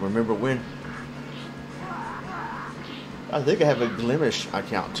can't remember when. I think I have a Glimish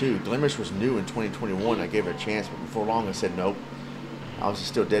account too. Glimish was new in 2021. I gave it a chance, but before long I said nope. I was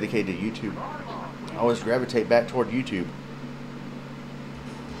still dedicated to YouTube. I always gravitate back toward YouTube.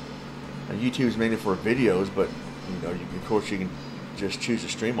 And YouTube is mainly for videos, but you know, of course, you can just choose to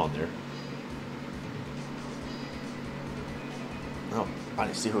stream on there. Oh, I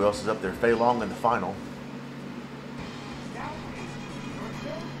didn't see who else is up there. Fei Long in the final.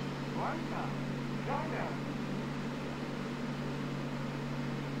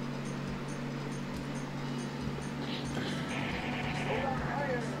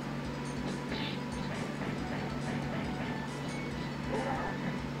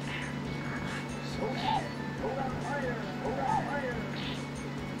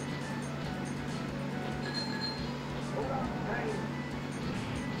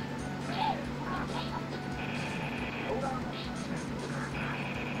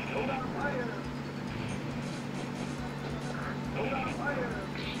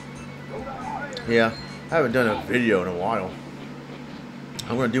 Yeah, I haven't done a video in a while.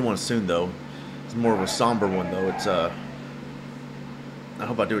 I'm going to do one soon, though. It's more of a somber one, though. It's, I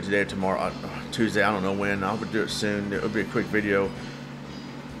hope I do it today or tomorrow, Tuesday, I don't know when. I hope I do it soon. It'll be a quick video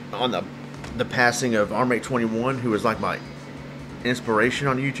on the passing of Armate 21, who was like my inspiration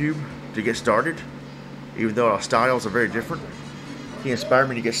on YouTube to get started. Even though our styles are very different, he inspired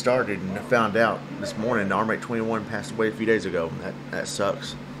me to get started, and I found out this morning Armate 21 passed away a few days ago. That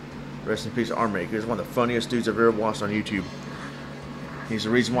sucks. Rest in peace, Armate. He was one of the funniest dudes I've ever watched on YouTube. He's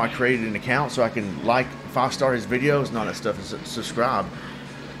the reason why I created an account, so I can 5-star his videos and all that stuff, and subscribe.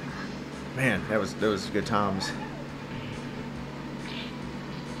 Man, that was good times.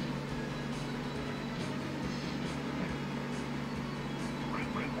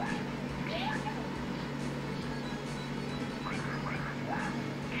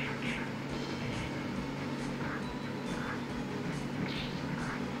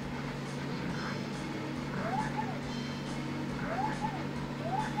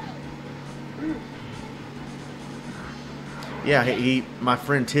 Yeah, my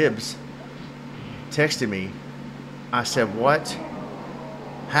friend Tibbs texted me. I said, what?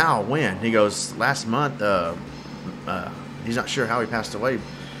 How? When? He goes, last month, He's not sure how he passed away.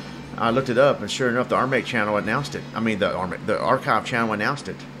 I looked it up, and sure enough, the Armate channel announced it. I mean, the Archive channel announced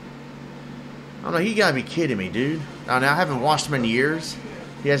it. I'm like, you gotta be kidding me, dude. Now, I haven't watched him in years.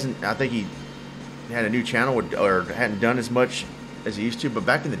 He hasn't. I think he had a new channel or hadn't done as much as he used to. But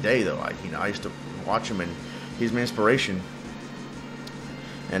back in the day, though, like, I used to watch him, and he's my inspiration.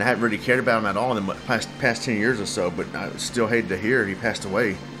 And I hadn't really cared about him at all in the past 10 years or so. But I still hated to hear he passed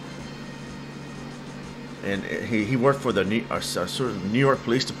away. And he worked for the sort of New York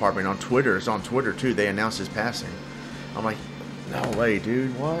Police Department on Twitter. It's on Twitter too. They announced his passing. I'm like, no way,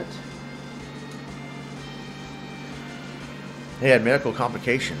 dude. What? He had medical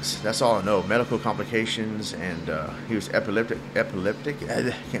complications. That's all I know. Medical complications, and he was epileptic.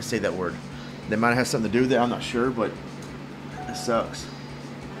 I can't say that word. They might have something to do with it. I'm not sure, but it sucks.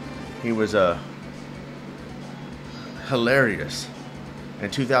 He was hilarious. In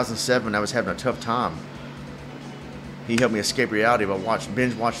 2007, I was having a tough time. He helped me escape reality by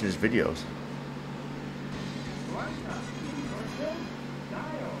binge watching his videos.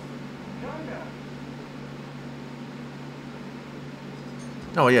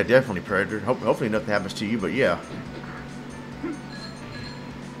 Oh yeah, definitely Predator. Hopefully nothing happens to you, but yeah.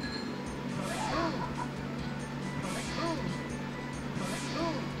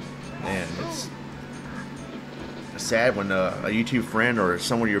 Man, it's sad when a YouTube friend or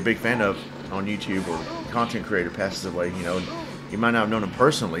someone you're a big fan of on YouTube or content creator passes away. You know, you might not have known him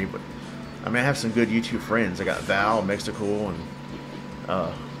personally, but I mean, I have some good YouTube friends. I got Val, Mexico,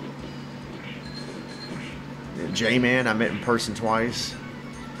 and J-Man. I met in person twice.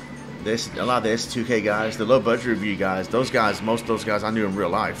 A lot of the S2K guys, the low budget review guys, those guys, most of those guys I knew in real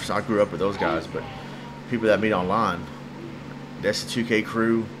life, so I grew up with those guys. But people that I meet online, the S2K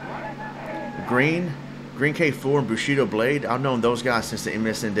crew, Green K4 and Bushido Blade, I've known those guys since the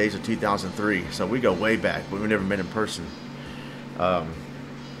MSN days of 2003, so we go way back, but we never met in person. Yeah,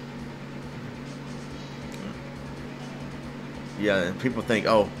 and people think,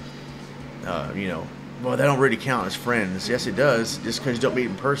 you know, well, they don't really count as friends. Yes, it does. Just because you don't meet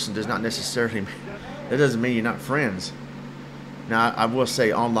in person does not necessarily, that doesn't mean you're not friends. Now, I will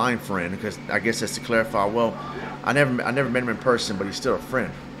say online friend, because I guess that's to clarify. Well, I never met him in person, but he's still a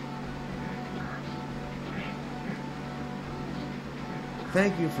friend.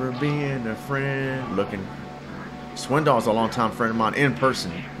 Thank you for being a friend. Looking, Swindoll's a longtime friend of mine in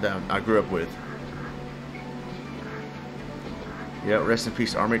person that I grew up with. Yeah, rest in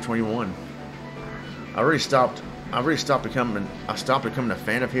peace, Armate 21. I stopped becoming a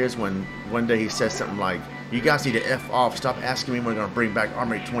fan of his when one day he said something like, "You guys need to F off. Stop asking me when they're gonna bring back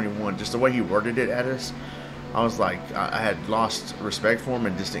Armate 21." Just the way he worded it at us, I was like, I had lost respect for him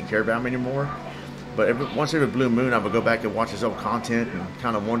and just didn't care about him anymore. But once every blue moon, I would go back and watch his old content and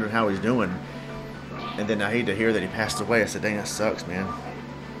kind of wondered how he's doing. And then I hate to hear that he passed away. I said, "Dang, that sucks, man."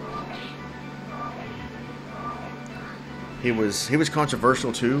 He was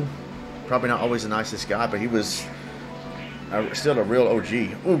controversial too. Probably not always the nicest guy, but he was still a real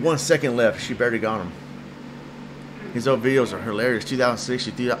OG. Oh, 1 second left. She barely got him. His old videos are hilarious. 2006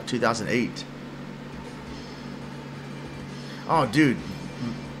 to 2008. Oh, dude.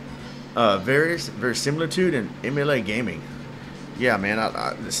 Verisimilitude and MLA Gaming. Yeah, man.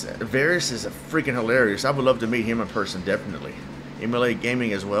 Varys is a freaking hilarious. I would love to meet him in person, definitely. MLA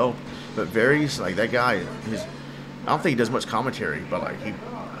Gaming as well. But Varys, like that guy, I don't think he does much commentary, but like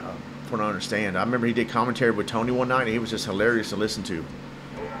from what I understand, I remember he did commentary with Tony one night, and he was just hilarious to listen to.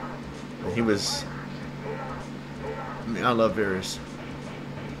 And he was, I mean, I love Varys.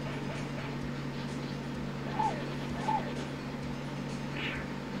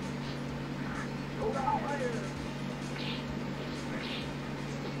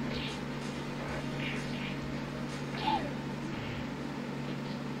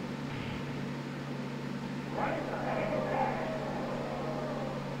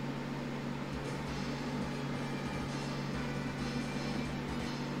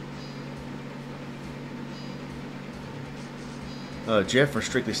 Jeff from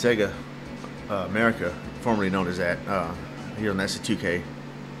Strictly Sega America, formerly known as that. He on SC2K.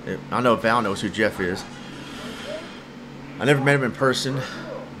 I know Val knows who Jeff is. I never met him in person,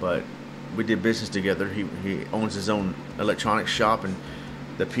 but we did business together. He owns his own electronics shop, and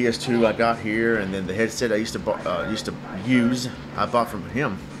the PS2 I got here, and then the headset I used to use, I bought from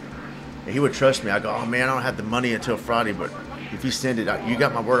him. And he would trust me. I go, "Oh man, I don't have the money until Friday, but if you send it, you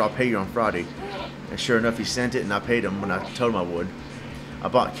got my word, I'll pay you on Friday." And sure enough, he sent it, and I paid him when I told him I would. I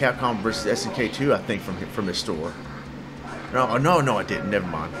bought Capcom vs. SNK 2, I think, from his store. No, I didn't. Never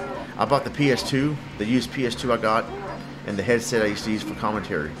mind. I bought the PS2, the used PS2 I got, and the headset I used to use for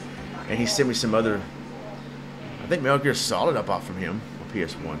commentary. And he sent me some other, I think Metal Gear Solid I bought from him on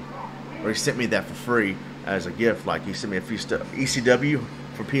PS1. Or he sent me that for free as a gift. Like he sent me a free stuff. ECW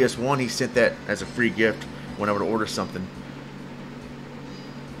for PS1, he sent that as a free gift when I would order something.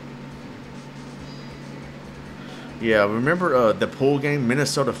 Yeah, remember the pool game,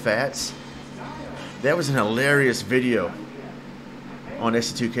 Minnesota Fats? That was an hilarious video on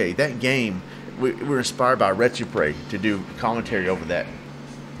SC2K. That game, we were inspired by Retropray to do commentary over that.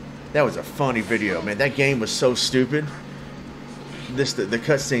 That was a funny video, man. That game was so stupid. The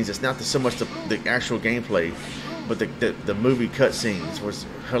cutscenes, it's not so much the actual gameplay, but the movie cutscenes was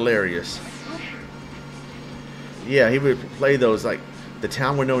hilarious. Yeah, he would play those, like The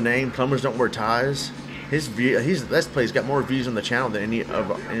Town with No Name, Plumbers Don't Wear Ties. His Let's Play's got more views on the channel than any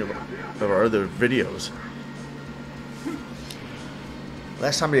of our other videos.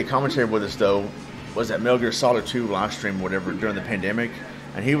 Last time he did commentary with us, though, was at Metal Gear Solid 2 live stream or whatever during the pandemic.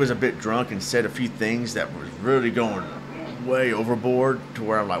 And he was a bit drunk and said a few things that was really going way overboard to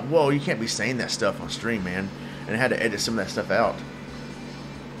where I'm like, whoa, you can't be saying that stuff on stream, man. And I had to edit some of that stuff out.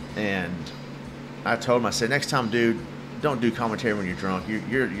 And I told him, I said, next time, dude, don't do commentary when you're drunk.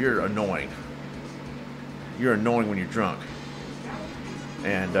 You're annoying. You're annoying when you're drunk.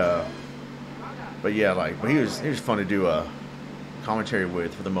 And but yeah, like, but he was fun to do commentary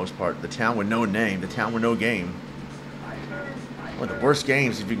with for the most part. The Town with No Name, The Town with No Game. One of the worst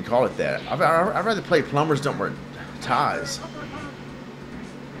games, if you can call it that. I'd rather play Plumbers Don't Wear Ties.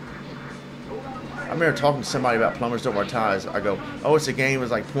 I remember talking to somebody about Plumbers Don't Wear Ties. I go, oh, it's a game,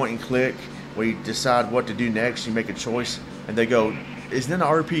 it's like point and click, where you decide what to do next, you make a choice, and they go, isn't that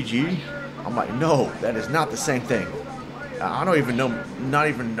an RPG? I'm like, no, that is not the same thing. I don't even know, not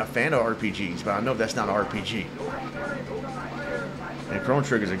even a fan of RPGs, but I know that's not an RPG. And Chrono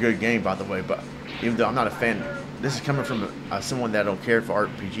Trigger is a good game, by the way, but even though I'm not a fan, this is coming from someone that don't care for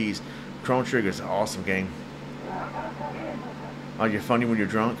RPGs. Chrono Trigger is an awesome game. Oh, you're funny when you're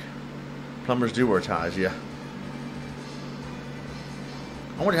drunk? Plumbers do wear ties, yeah.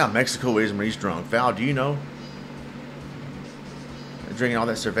 I wonder how Mexico is when he's drunk. Val, do you know? Drinking all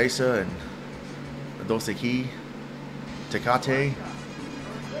that cerveza and Dos Equis, Tecate.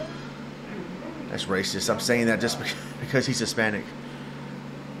 That's racist. I'm saying that just because he's Hispanic.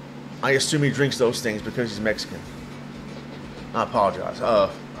 I assume he drinks those things because he's Mexican. I apologize.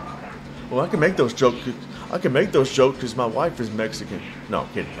 Well, I can make those jokes. I can make those jokes because my wife is Mexican. No, I'm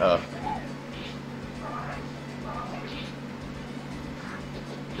kidding.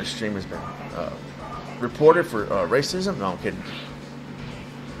 This stream has been reported for racism. No, I'm kidding.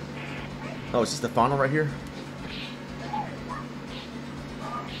 Oh, is this the final right here?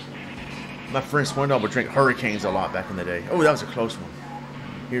 My friend Swindle would drink Hurricanes a lot back in the day. Oh, that was a close one.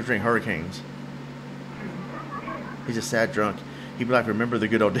 He would drink Hurricanes. He's a sad drunk. He'd be like, remember the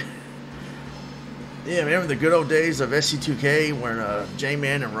good old days. Yeah, remember the good old days of SC2K when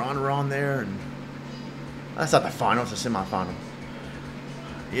J-Man and Ron were on there? And that's not the final, it's a semi-final.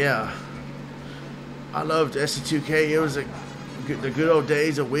 Yeah. I loved SC2K. It was the good old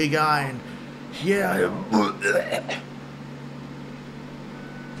days of Wii Guy. And yeah.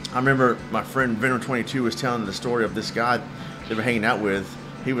 I remember my friend Venom22 was telling the story of this guy they were hanging out with.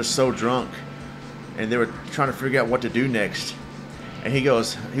 He was so drunk, and they were trying to figure out what to do next. And he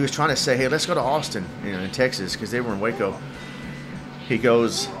was trying to say, hey, let's go to Austin, in Texas, because they were in Waco. He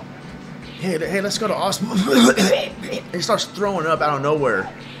goes, hey, let's go to Austin. He starts throwing up out of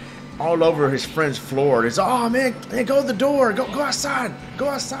nowhere, all over his friend's floor. He's, oh man, hey, go to the door, go outside, go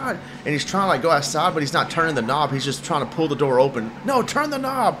outside. And he's trying to like go outside, but he's not turning the knob. He's just trying to pull the door open. No, turn the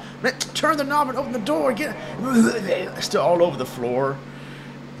knob, man, turn the knob and open the door. Get still all over the floor.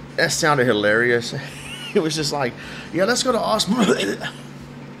 That sounded hilarious. It was just like, yeah, let's go to Austin.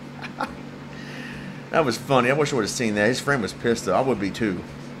 That was funny. I wish I would have seen that. His friend was pissed though. I would be too.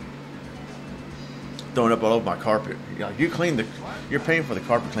 Throwing up all over my carpet. You're paying for the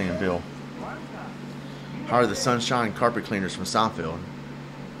carpet cleaning bill. Hire the Sunshine carpet cleaners from Seinfeld.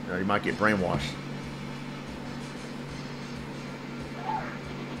 You might get brainwashed.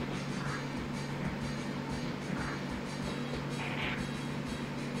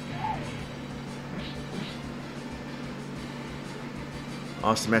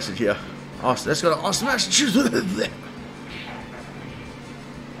 Austin, Massachusetts, yeah. Austin, let's go to Austin, Massachusetts.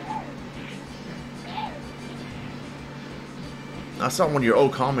 I saw one of your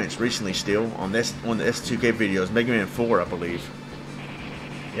old comments recently still on this one of the S2K videos, Mega Man 4, I believe.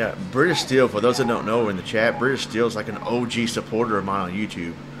 Yeah, British Steel, for those that don't know in the chat, British Steel is like an OG supporter of mine on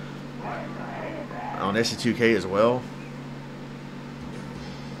YouTube. On S2K as well.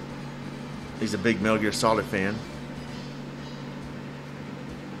 He's a big Metal Gear Solid fan.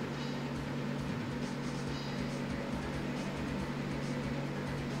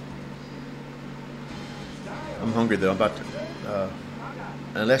 I'm hungry though. I'm about to,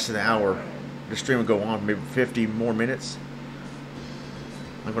 in less than an hour, the stream will go on, maybe 50 more minutes.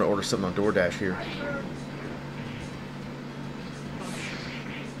 I'm going to order something on DoorDash here.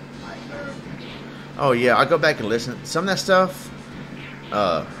 Oh yeah, I go back and listen. Some of that stuff,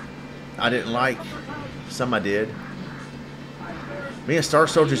 I didn't like. Some I did. Me and Star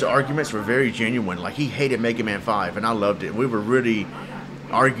Soldier's arguments were very genuine. Like, he hated Mega Man 5, and I loved it. We were really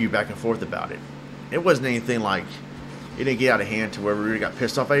argue back and forth about it. It wasn't anything like, it didn't get out of hand to where we really got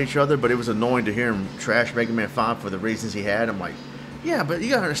pissed off at each other, but it was annoying to hear him trash Mega Man 5 for the reasons he had. I'm like, yeah, but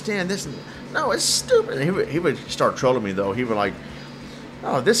you gotta understand this. No, it's stupid. And he would start trolling me, though. He would like,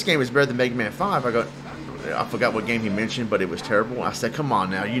 oh, this game is better than Mega Man 5. I forgot what game he mentioned, but it was terrible. I said, come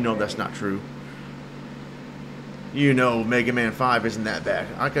on now, you know that's not true. You know Mega Man 5 isn't that bad.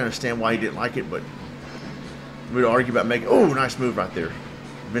 I can understand why he didn't like it, but we'd argue about Mega. Oh, nice move right there.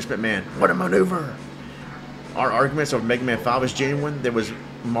 Vince McMahon, what a maneuver. Our arguments over Mega Man 5 was genuine. There was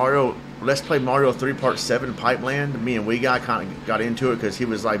Mario, Let's Play Mario 3 Part 7 Pipeland. Me and We Guy kind of got into it because he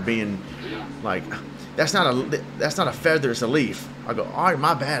was like being like, that's not a feather, it's a leaf. I go, all right,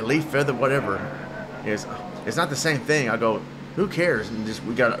 my bad, leaf, feather, whatever. It's not the same thing. I go, who cares? And just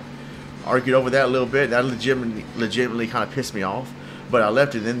we got argued over that a little bit. That legitimately kind of pissed me off. But I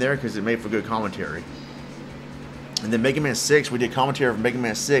left it in there because it made for good commentary. And then Mega Man 6, we did commentary of Mega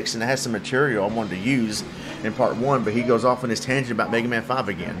Man 6, and it has some material I wanted to use in part 1, but he goes off on his tangent about Mega Man 5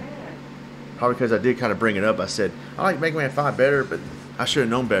 again. Probably because I did kind of bring it up. I said, I like Mega Man 5 better, but I should have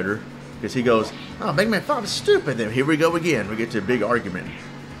known better. Because he goes, oh, Mega Man 5 is stupid. Then here we go again. We get to a big argument.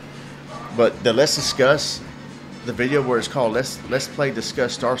 But the Let's Discuss, the video where it's called Let's Play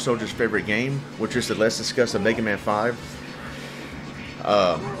Discuss Star Soldier's Favorite Game, which is the Let's Discuss of Mega Man 5.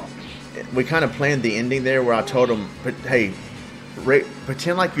 We kind of planned the ending there where I told him, hey,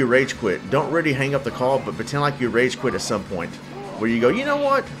 pretend like you rage quit. Don't really hang up the call, but pretend like you rage quit at some point. Where you go, you know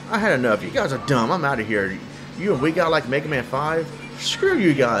what? I had enough. You guys are dumb. I'm out of here. You and We Got like Mega Man 5? Screw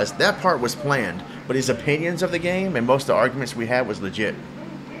you guys. That part was planned. But his opinions of the game and most of the arguments we had was legit.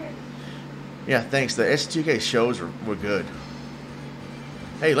 Yeah, thanks. The S2K shows were good.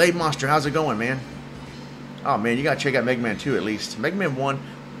 Hey, Late Monster, how's it going, man? Oh, man, you got to check out Mega Man 2 at least. Mega Man 1,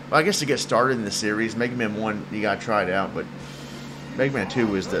 well, I guess to get started in the series, Mega Man 1, you got to try it out. But Mega Man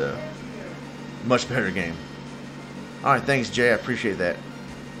 2 is the much better game. All right, thanks, Jay. I appreciate that.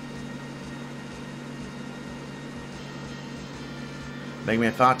 Mega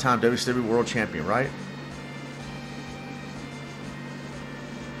Man 5-time WCW World Champion, right?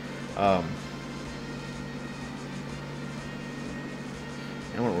 I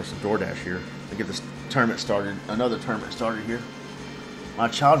want to order some DoorDash here to get this tournament started. Another tournament started here. My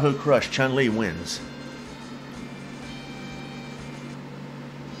childhood crush, Chun-Li, wins.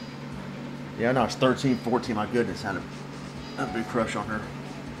 Yeah, I know it's 13, 14. My goodness, I had a big crush on her.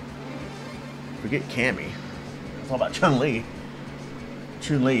 Forget Cammy. It's all about Chun-Li.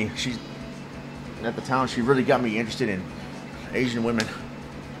 Chun-Li, she's at the time she really got me interested in Asian women.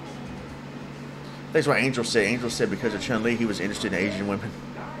 That's what Angel said. Angel said because of Chun-Li, he was interested in Asian women.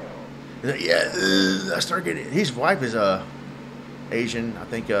 He's like, yeah, I started getting it. His wife is Asian, I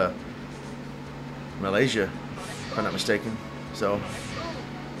think Malaysia, if I'm not mistaken. So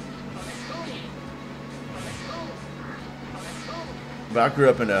but I grew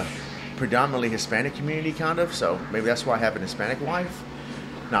up in a predominantly Hispanic community, kind of, so maybe that's why I have an Hispanic wife.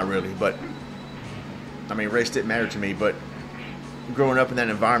 Not really, but I mean, race didn't matter to me, but growing up in that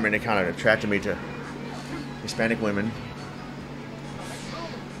environment, it kind of attracted me to Hispanic women.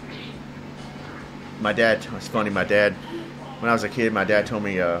 My dad, it's funny, my dad, when I was a kid, my dad told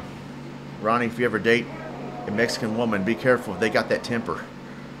me, Ronnie, if you ever date a Mexican woman, be careful, they got that temper.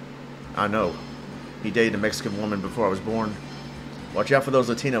 I know. He dated a Mexican woman before I was born. Watch out for those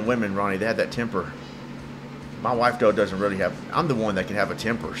Latina women, Ronnie, they had that temper. My wife, though, doesn't really have, I'm the one that can have a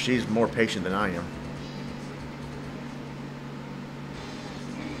temper. She's more patient than I am.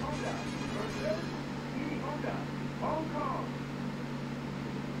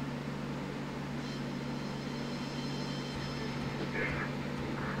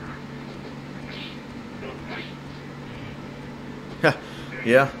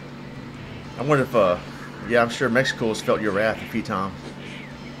 Yeah. I wonder if, yeah, I'm sure Mexico has felt your wrath a few times.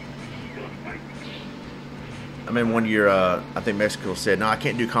 I mean, one year, I think Mexico said, no, I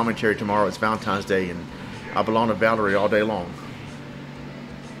can't do commentary tomorrow. It's Valentine's Day, and I belong to Valerie all day long.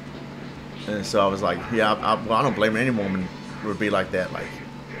 And so I was like, yeah, well, I don't blame any woman would be like that. Like,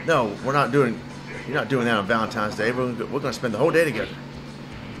 no, we're not doing, you're not doing that on Valentine's Day. We're going to spend the whole day together.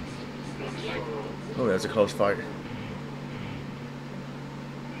 Oh, that's a close fight.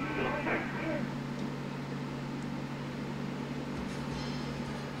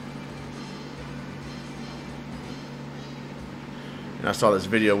 And I saw this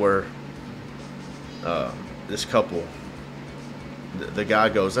video where this couple, the guy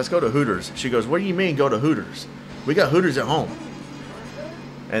goes, "Let's go to Hooters." She goes, "What do you mean go to Hooters? We got Hooters at home."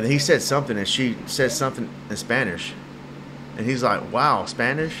 And he said something, and she said something in Spanish. And he's like, "Wow,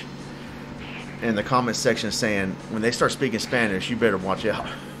 Spanish?" And the comment section is saying, when they start speaking Spanish, you better watch out.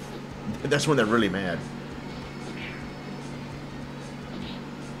 That's when they're really mad.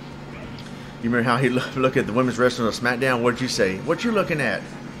 You remember how he looked at the women's wrestling on SmackDown? What'd you say? What you looking at?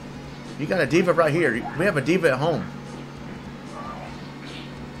 You got a diva right here. We have a diva at home.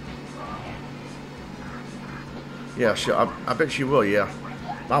 Yeah, sure. I bet she will, yeah.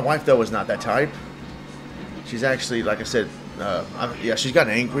 My wife, though, is not that type. She's actually, like I said, yeah, she's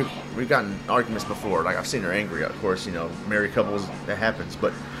gotten angry. We've gotten arguments before. Like, I've seen her angry, of course, you know, married couples, that happens.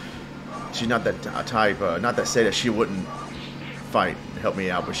 But she's not that type, not that say that she wouldn't fight to help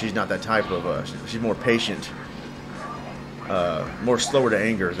me out, but she's not that type of, she's more patient, more slower to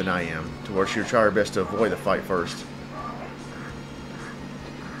anger than I am, to where she'll try her best to avoid the fight first.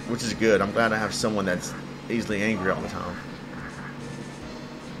 Which is good. I'm glad I have someone that's easily angry all the time.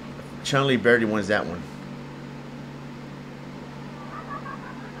 Chun-Li barely wins that one.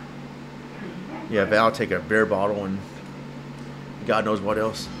 Yeah, Val take a beer bottle and God knows what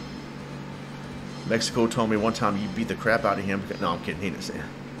else. Mexico told me one time you beat the crap out of him. No, I'm kidding. He didn't say it.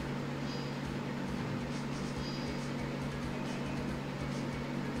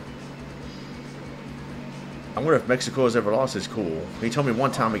 I wonder if Mexico has ever lost his cool. He told me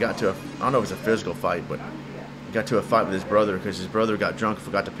one time he got to a, I don't know if it was a physical fight, but he got to a fight with his brother because his brother got drunk and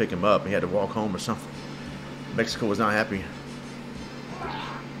forgot to pick him up. He had to walk home or something. Mexico was not happy.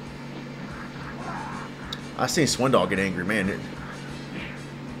 I seen Swindog get angry, man.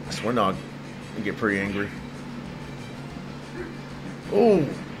 Swindog can get pretty angry. Oh,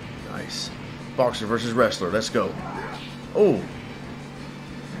 nice. Boxer versus wrestler. Let's go. Oh.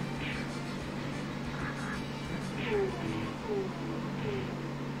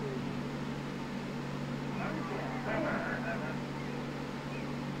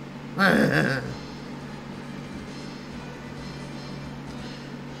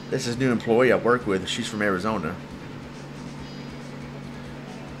 This is a new employee I work with. She's from Arizona.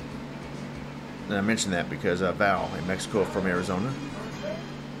 And I mentioned that because Val in Mexico from Arizona.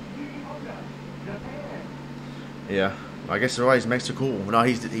 Yeah, I guess they're always Mexico. No,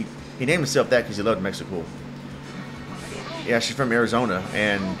 he named himself that because he loved Mexico. Yeah, she's from Arizona,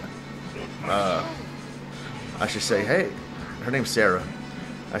 and I should say, hey, her name's Sarah.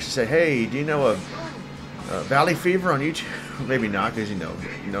 I should say, hey, do you know a Valley Fever on YouTube? Maybe not, because you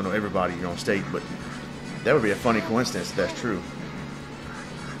don't know everybody in your own state, but that would be a funny coincidence if that's true.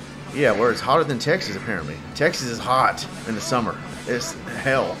 Yeah, where it's hotter than Texas, apparently. Texas is hot in the summer. It's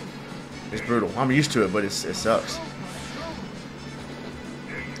hell. It's brutal. I'm used to it, but it sucks.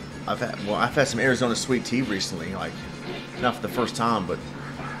 I've had some Arizona sweet tea recently, like not for the first time, but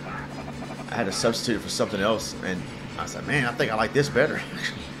I had to substitute it for something else, and I said, man, I think I like this better.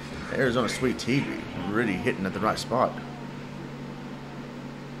 Arizona sweet tea really hitting at the right spot.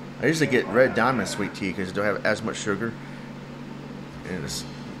 I usually get Red Diamond sweet tea because it don't have as much sugar, and it's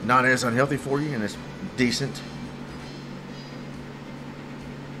not as unhealthy for you, and it's decent.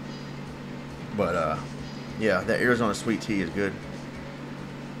 But yeah, that Arizona sweet tea is good.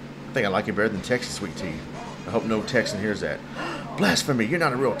 I think I like it better than Texas sweet tea. I hope no Texan hears that. Blasphemy! You're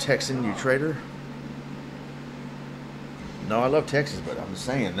not a real Texan, you traitor. No, I love Texas, but I'm just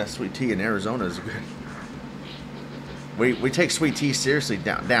saying that sweet tea in Arizona is good. We take sweet tea seriously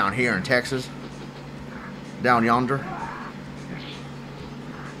down here in Texas, down yonder.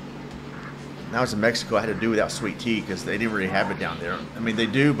 When I was in Mexico, I had to do without sweet tea because they didn't really have it down there. I mean, they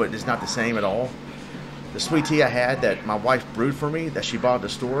do, but it's not the same at all. The sweet tea I had that my wife brewed for me, that she bought at the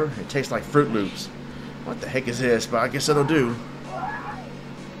store, it tastes like Fruit Loops. What the heck is this? But I guess it'll do.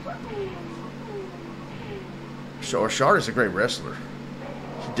 Shard is a great wrestler.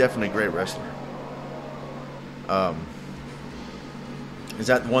 She's definitely a great wrestler. Is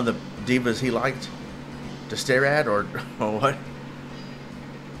that one of the divas he liked to stare at, or what?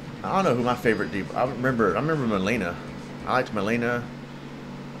 I don't know who my favorite diva. I remember Melina. I liked Melina.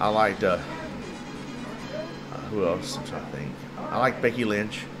 I liked who else? I'm trying to think. I liked Becky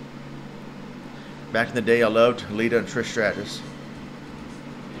Lynch. Back in the day, I loved Lita and Trish Stratus.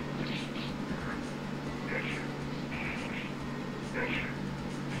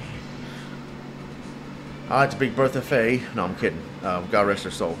 I liked Big Bertha Faye. No, I'm kidding. God rest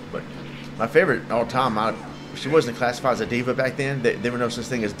her soul. But my favorite all time, she wasn't classified as a diva back then. There were no such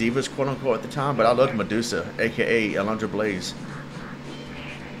thing as divas, quote unquote, at the time. But I loved Medusa, aka Alundra Blaze.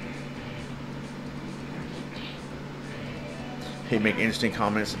 He'd make interesting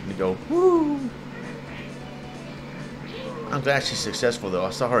comments and go, woo. I'm glad she's successful though. I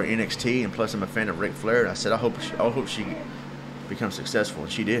saw her at NXT, and plus I'm a fan of Ric Flair, and I said I hope she becomes successful,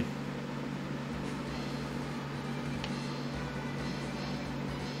 and she did.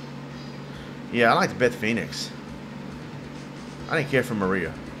 Yeah, I liked Beth Phoenix. I didn't care for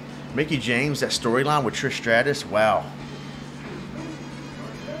Maria. Mickie James, that storyline with Trish Stratus, wow.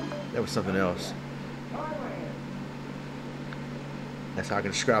 That was something else. That's how I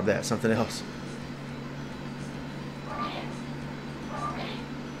can describe that, something else.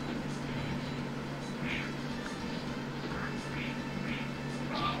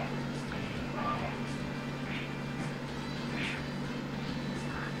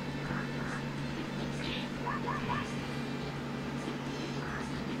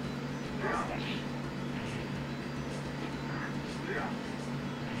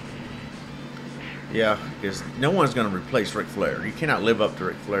 Yeah, because no one's going to replace Ric Flair. You cannot live up to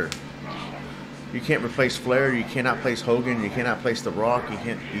Ric Flair. You can't replace Flair. You cannot replace Hogan. You cannot replace The Rock.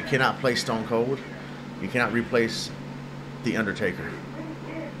 You cannot replace Stone Cold. You cannot replace The Undertaker.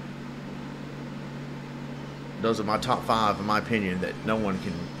 Those are my top 5, in my opinion, that no one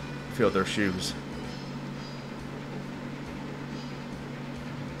can fill their shoes.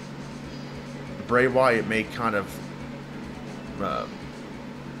 Bray Wyatt may kind of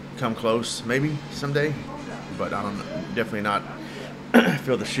come close, maybe someday, but I don't know, definitely not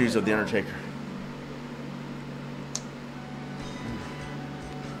fill the shoes of The Undertaker.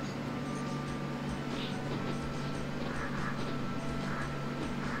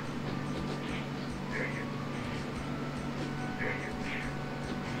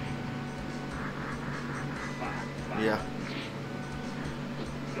 Yeah.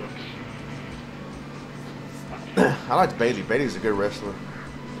 I liked Bayley. Bayley's a good wrestler.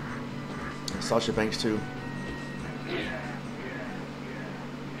 Sasha Banks too.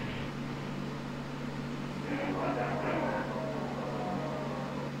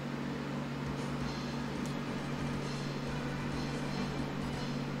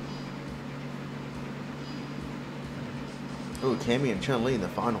 Oh, Cammy and Chun-Li in the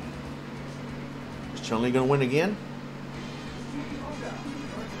final. Is Chun-Li gonna win again?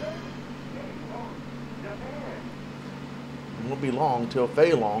 It won't be long till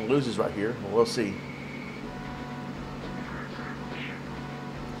Fei Long loses right here. Well, we'll see.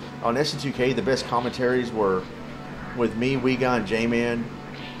 On SN2K, the best commentaries were with me, Wiga, and J-Man,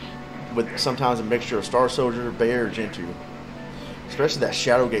 with sometimes a mixture of Star Soldier, Bear, or Gentoo. Especially that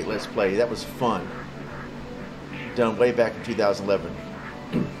Shadowgate Let's Play. That was fun. Done way back in 2011.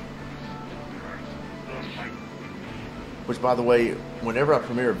 Which, by the way, whenever I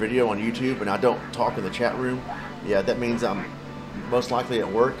premiere a video on YouTube and I don't talk in the chat room, yeah, that means I'm most likely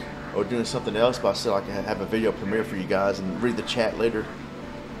at work or doing something else, but I still like to have a video premiere for you guys and read the chat later.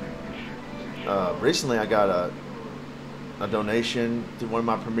 Recently I got a donation to one of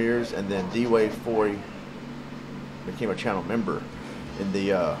my premieres, and then D-Wave 40 became a channel member in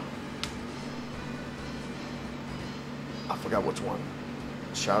the I forgot which one,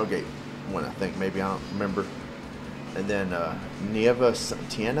 Shadowgate one, I think, maybe, I don't remember. And then Nieva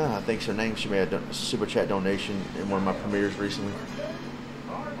Tiana, I think's her name, she made a super chat donation in one of my premieres recently.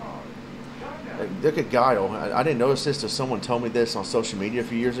 Look at Guile. I didn't notice this till someone told me this on social media a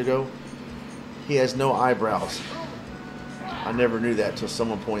few years ago. He has no eyebrows. I never knew that till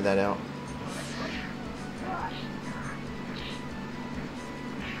someone pointed that out.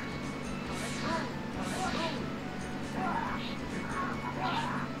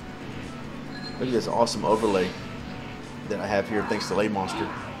 Look at this awesome overlay that I have here, thanks to Lay Monster.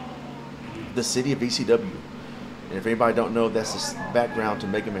 The city of ECW. And if anybody don't know, that's the background to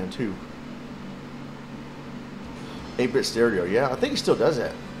Mega Man 2. 8-bit stereo. Yeah, I think he still does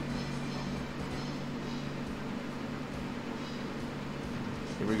that.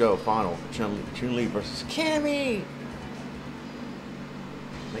 Here we go, final. Chun-Li versus Cammy.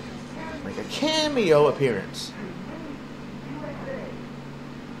 Make a cameo appearance.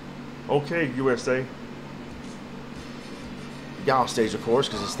 Okay, USA. Guile stage, of course,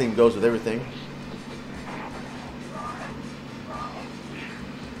 because this theme goes with everything.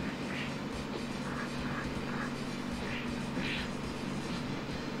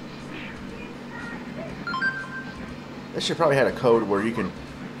 This should probably had a code where you can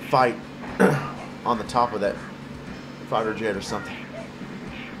fight on the top of that fighter jet or something.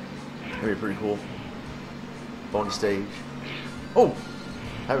 That'd be pretty cool. Bonus stage. Oh,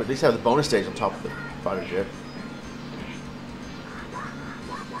 at least have the bonus stage on top of the fighter jet.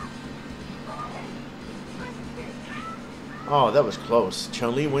 Oh, that was close.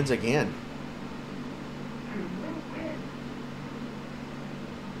 Chun-Li wins again.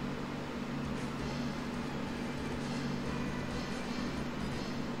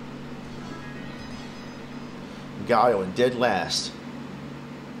 Guile in dead last.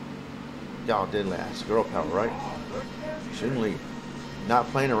 Guile dead last. Girl power, right? Shouldn't leave. Not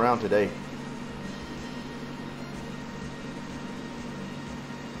playing around today.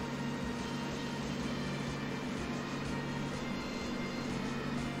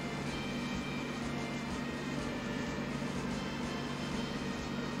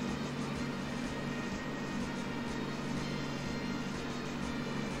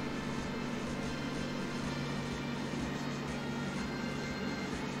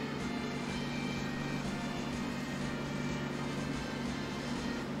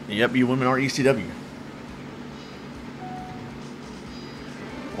 Yep, you women are ECW.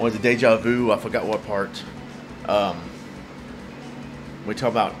 Or the deja vu, I forgot what part. We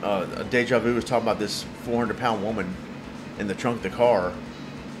talk about a deja vu was talking about this 400-pound woman in the trunk of the car,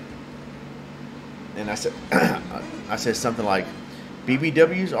 and I said, I said something like,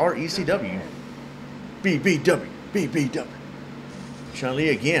 BBWs are ECW. BBW, BBW. Chun-Li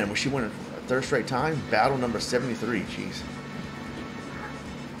again, when she won a third straight time, battle number 73. Jeez.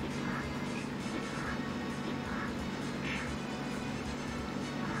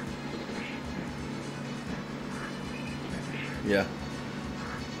 Yeah.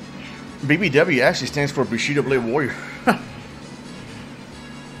 BBW actually stands for Bushido Blade Warrior. You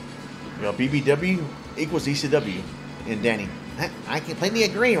know, BBW equals ECW in Danny. I completely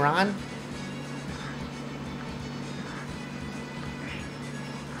agree, Ron.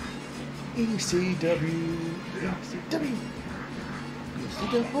 ECW, ECW,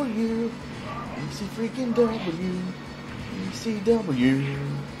 ECW, EC freaking W, ECW.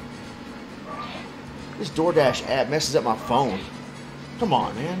 This DoorDash app messes up my phone. Come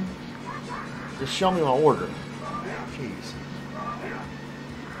on, man. Just show me my order. Jeez.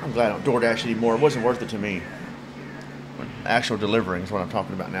 I'm glad I don't DoorDash anymore. It wasn't worth it to me. Actual delivering is what I'm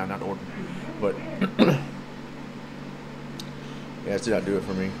talking about now, not ordering. But yeah, it did not do it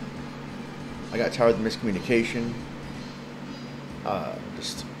for me. I got tired of the miscommunication.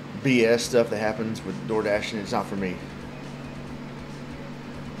 Just BS stuff that happens with DoorDash, and it's not for me.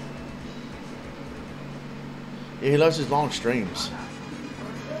 Yeah, he loves his long streams.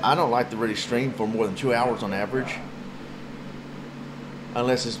 I don't like to really stream for more than 2 hours on average.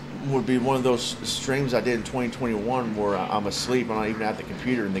 Unless it would be one of those streams I did in 2021 where I'm asleep, I'm not even at the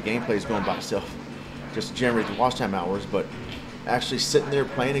computer and the gameplay is going by itself. Just to generate the watch time hours, but actually sitting there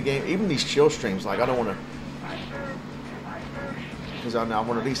playing a game, even these chill streams, like I don't want to, because I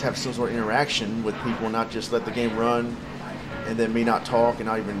want to at least have some sort of interaction with people and not just let the game run and then me not talk and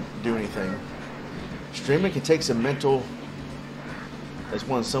not even do anything. Streaming can take some mental, as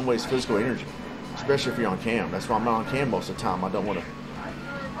well in some ways physical energy, especially if you're on cam. That's why I'm not on cam most of the time. I don't want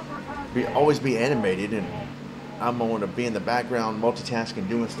to always be animated, and I'm going to be in the background multitasking,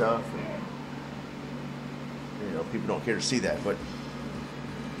 doing stuff. And, you know, people don't care to see that, but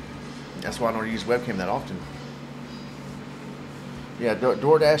that's why I don't use webcam that often. Yeah,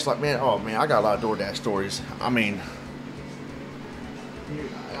 DoorDash, like, man, oh man, I got a lot of DoorDash stories. I mean,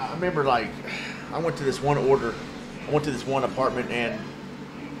 I remember, like, I went to this one apartment, and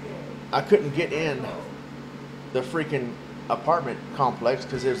I couldn't get in the freaking apartment complex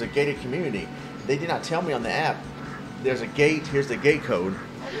because there's a gated community. They did not tell me on the app, there's a gate, here's the gate code.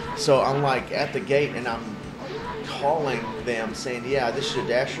 So I'm like at the gate, and I'm calling them saying, yeah, this is a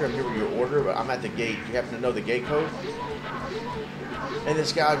Dasher, I'm here with your order, but I'm at the gate. You happen to know the gate code? And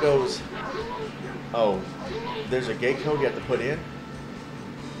this guy goes, oh, there's a gate code you have to put in?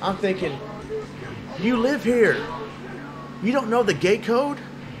 I'm thinking, you live here. You don't know the gate code?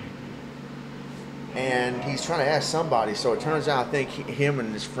 And he's trying to ask somebody. So it turns out, I think him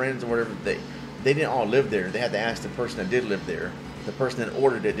and his friends or whatever, they didn't all live there. They had to ask the person that did live there. The person that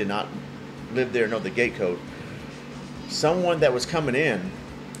ordered it did not live there, know the gate code. Someone that was coming in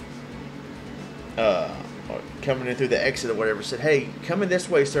through the exit or whatever said, hey, come in this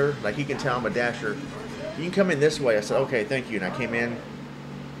way, sir. Like, he can tell I'm a Dasher. You can come in this way. I said, okay, thank you. And I came in.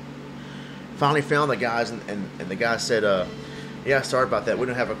 Finally found the guys, and the guy said, yeah, sorry about that. We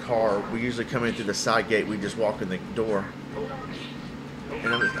don't have a car. We usually come in through the side gate. We just walk in the door.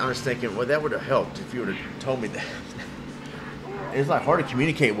 And I was thinking, well, that would have helped if you would have told me that. It was like hard to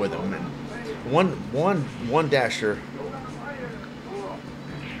communicate with them. And one Dasher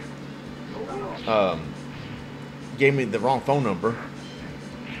gave me the wrong phone number.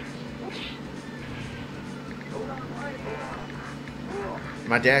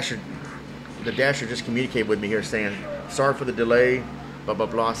 The Dasher just communicated with me here saying, sorry for the delay, blah, blah,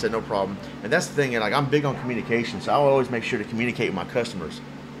 blah. I said, no problem. And that's the thing, like, I'm big on communication, so I'll always make sure to communicate with my customers.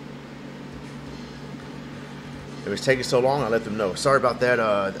 If it's taking so long, I let them know. Sorry about that.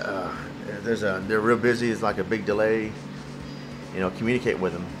 they're real busy. It's like a big delay. You know, communicate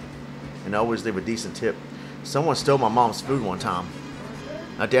with them, and always leave a decent tip. Someone stole my mom's food one time.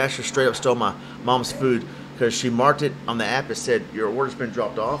 A dasher straight up stole my mom's food because she marked it on the app. It said your order's been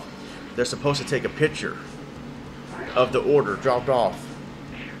dropped off. They're supposed to take a picture of the order dropped off,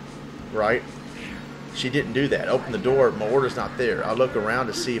 right? She didn't do that. Open the door, my order's not there. I look around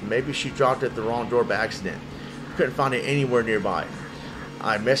to see if maybe she dropped it at the wrong door by accident. Couldn't find it anywhere nearby.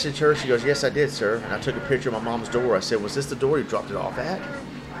 I messaged her. She goes, "Yes, I did, sir." And I took a picture of my mom's door. I said, "Was this the door you dropped it off at?"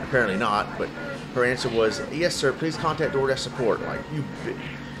 Apparently not, but her answer was, "Yes, sir. Please contact DoorDash support." Like, you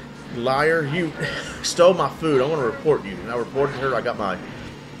liar! You stole my food. I want to report you. And I reported her. I got my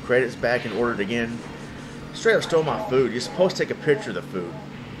credits back and ordered again. Straight up stole my food. You're supposed to take a picture of the food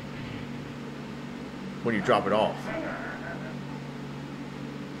when you drop it off.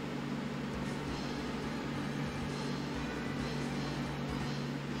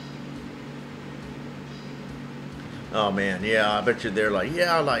 Oh man, yeah, I bet you're there like,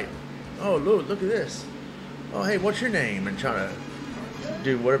 yeah, like, oh look at this. Oh hey, what's your name? And trying to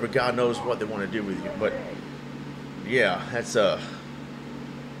do whatever God knows what they want to do with you. But yeah, that's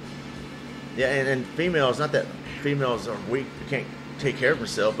yeah, and females, not that females are weak, can't take care of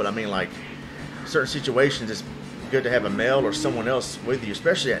themselves, but I mean, like, certain situations it's good to have a male or someone else with you,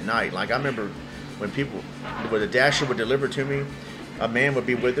 especially at night. Like, I remember when the dasher would deliver to me, a man would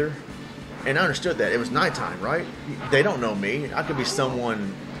be with her, and I understood that it was nighttime, right? They don't know me. I could be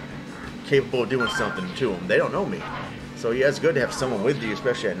someone capable of doing something to them. They don't know me, so yeah, it's good to have someone with you,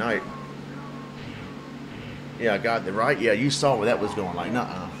 especially at night. Yeah, I got that right. Yeah, you saw where that was going. Like,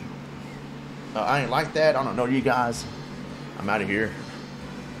 nuh-uh. I ain't like that. I don't know you guys. I'm out of here.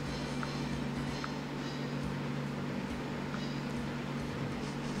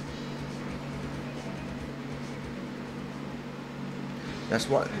 That's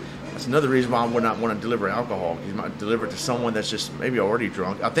another reason why I would not want to deliver alcohol. You might deliver it to someone that's just maybe already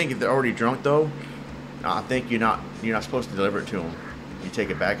drunk. I think if they're already drunk though, I think you're not supposed to deliver it to them. You take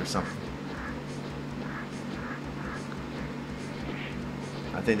it back or something.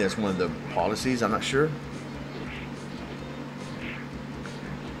 I think that's one of the policies. I'm not sure.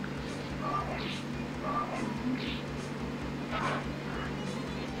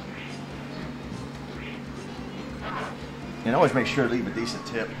 And always make sure to leave a decent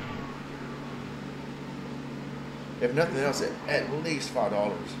tip. If nothing else, at least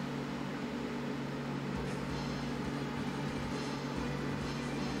 $5.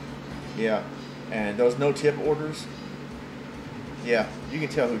 Yeah, and those no tip orders. Yeah, you can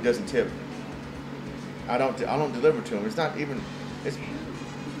tell who doesn't tip. I don't deliver to them. It's not the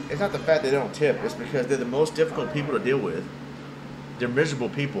fact that they don't tip. It's because they're the most difficult people to deal with. They're miserable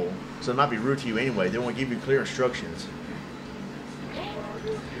people, so they might be rude to you anyway. They won't give you clear instructions.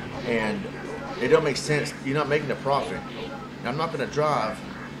 And it don't make sense. You're not making a profit. I'm not going to drive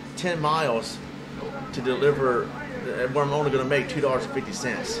 10 miles to deliver where I'm only going to make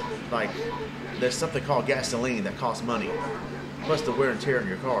 $2.50. Like, there's something called gasoline that costs money, plus the wear and tear in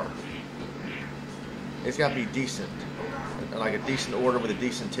your car. It's got to be decent, like a decent order with a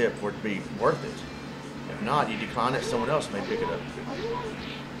decent tip for it to be worth it. If not, you decline it, someone else may pick it up.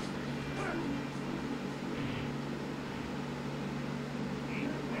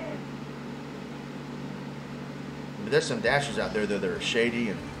 But there's some dashers out there that are shady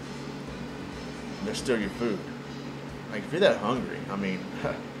and they'll steal your food. Like, if you're that hungry, I mean,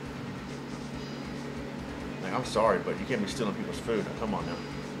 like, I'm sorry, but you can't be stealing people's food. Now, come on now.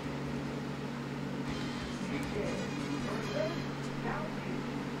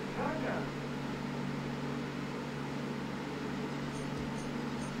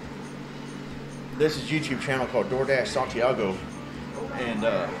 This is a YouTube channel called DoorDash Santiago,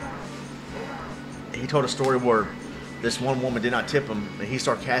 and he told a story where this one woman did not tip him, and he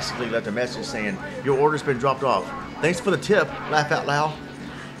sarcastically left a message saying, "Your order's been dropped off. Thanks for the tip." Laugh out loud.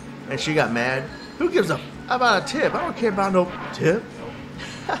 And she got mad. Who gives a about a tip? I don't care about no tip.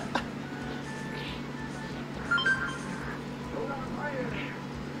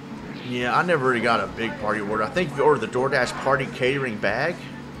 Yeah, I never really got a big party order. I think if you order the DoorDash party catering bag,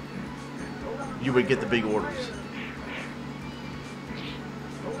 you would get the big orders.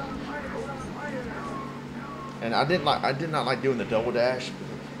 And I did not like doing the double dash.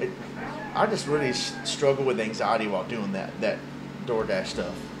 I just really struggle with anxiety while doing that DoorDash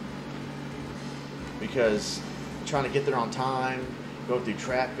stuff, because trying to get there on time, go through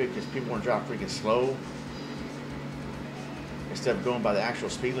traffic because people want to drive freaking slow instead of going by the actual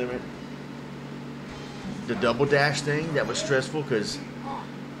speed limit. The double dash thing, that was stressful because,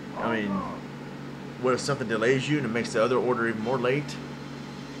 I mean, what if something delays you and it makes the other order even more late?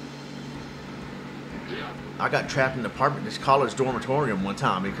 I got trapped in the apartment, this college dormitorium one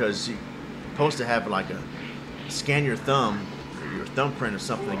time because you're supposed to have like a scan your thumb, or your thumbprint or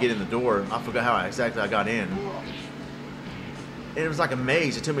something to get in the door. I forgot how exactly I got in. And it was like a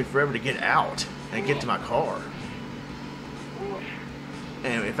maze. It took me forever to get out and get to my car.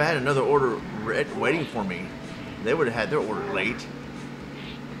 And if I had another order waiting for me, they would have had their order late.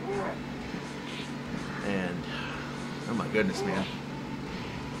 And oh my goodness, man.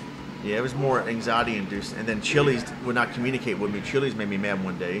 Yeah, it was more anxiety induced. And then Chili's would not communicate with me. Chili's made me mad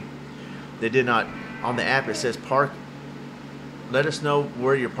one day. They did not, on the app it says park, let us know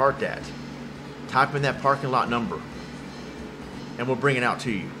where you're parked at. Type in that parking lot number and we'll bring it out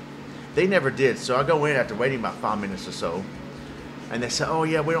to you. They never did, so I go in after waiting about 5 minutes or so. And they said, oh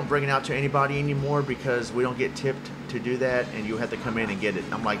yeah, we don't bring it out to anybody anymore because we don't get tipped to do that and you have to come in and get it.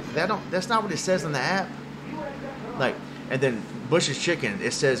 I'm like, that's not what it says in the app. Like, and then Bush's Chicken,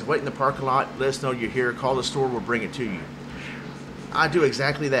 it says, wait in the parking lot, let us know you're here, call the store, we'll bring it to you. I do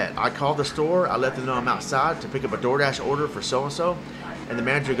exactly that. I call the store, I let them know I'm outside to pick up a DoorDash order for so-and-so, and the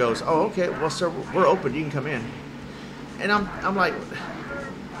manager goes, oh, okay, well, sir, we're open, you can come in. And I'm like,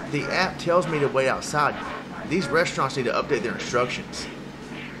 the app tells me to wait outside. These restaurants need to update their instructions.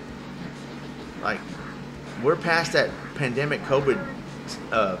 Like, we're past that pandemic COVID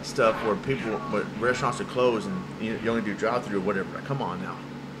stuff where restaurants are closed and you only do drive-through or whatever. Come on now,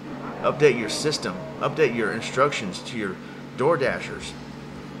 update your system, update your instructions to your DoorDashers.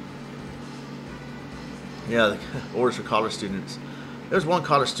 Yeah, orders for college students. There's one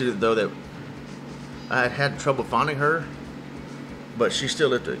college student though that I had trouble finding her, but she still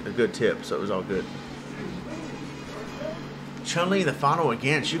left a good tip, so it was all good. Chun-Li in the final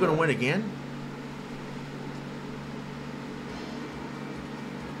again. She's gonna win again?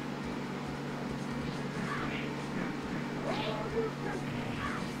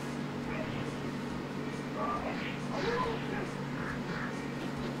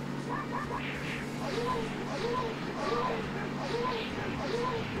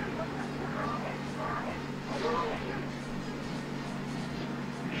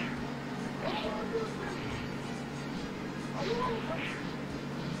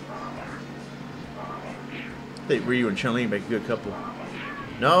 I think Ryu and Chun-Li make a good couple.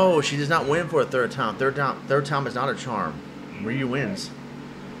 No, she does not win for a third time. Third time is not a charm. Ryu wins.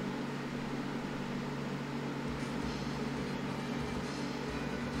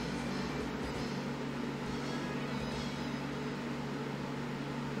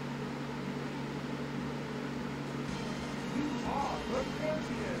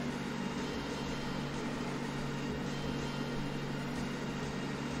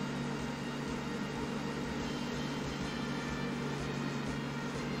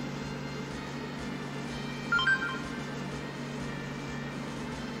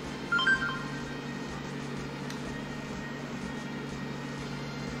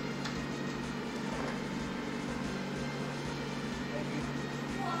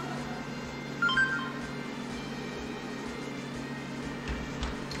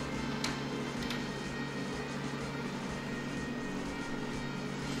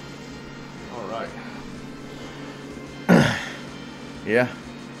 Yeah.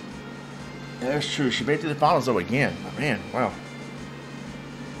 That's true. She made it to the finals though again. Oh, man, wow.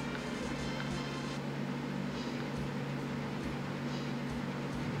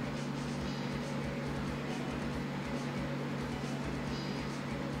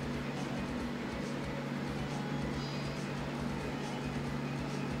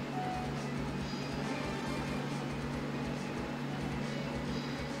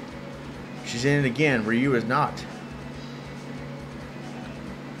 She's in it again. Ryu is not.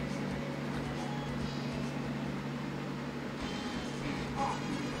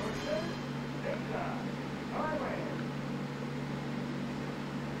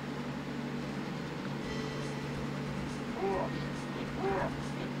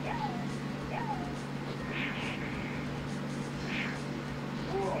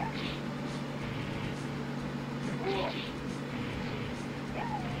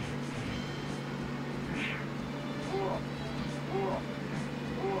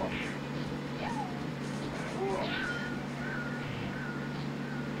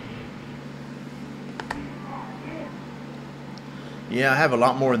 Yeah, I have a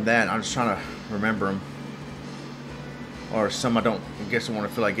lot more than that. I'm just trying to remember them. Or some I guess I want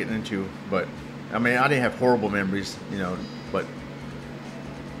to feel like getting into. But, I mean, I didn't have horrible memories, you know, but,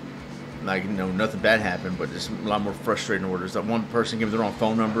 like, you know, nothing bad happened, but just a lot more frustrating orders. That one person gave me the wrong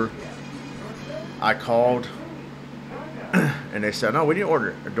phone number. I called, and they said, no, we didn't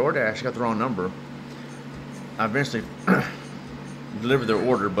order a DoorDash. You got the wrong number. I eventually deliver their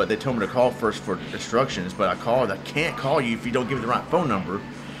order, but they told me to call first for instructions. But I called. I can't call you if you don't give me the right phone number.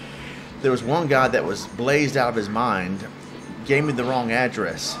 There was one guy that was blazed out of his mind, gave me the wrong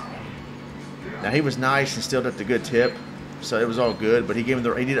address. Now he was nice and still left a good tip, so it was all good. But he gave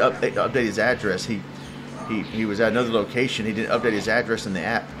me he did update his address. He was at another location. He didn't update his address in the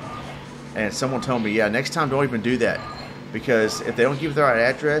app. And someone told me, yeah, next time don't even do that, because if they don't give you the right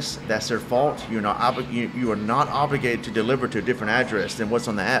address, that's their fault. You are not obligated to deliver to a different address than what's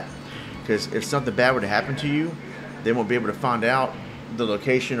on the app. Because if something bad were to happen to you, they won't be able to find out the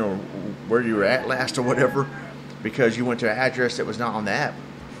location or where you were at last or whatever, because you went to an address that was not on the app.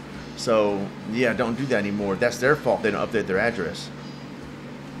 So yeah, don't do that anymore. That's their fault. They don't update their address.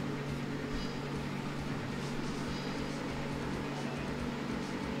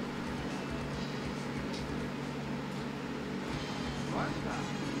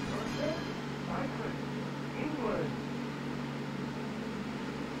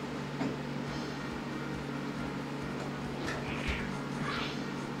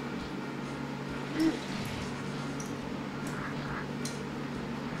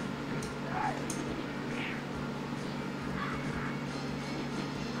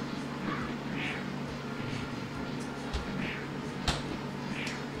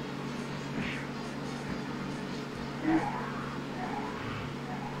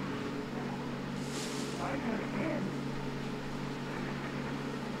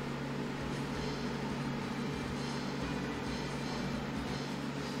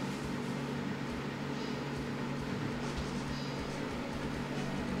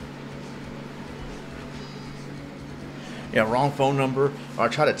 Yeah, wrong phone number. Or I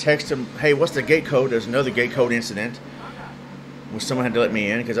try to text him, hey, what's the gate code? There's another gate code incident where someone had to let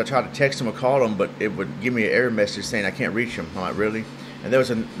me in, because I tried to text him or call him, but it would give me an error message saying I can't reach him. I'm like, really? And there was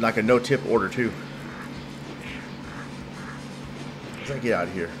like a no-tip order too. Let's get out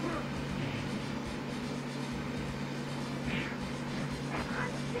of here.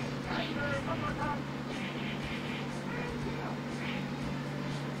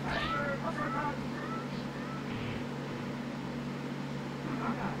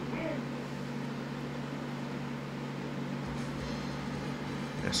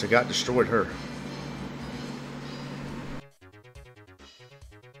 So got destroyed her.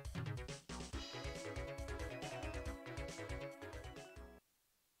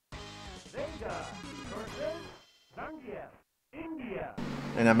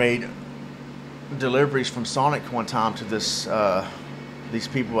 And I made deliveries from Sonic one time to this these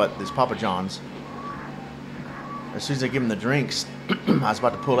people at this Papa John's. As soon as I give them the drinks, I was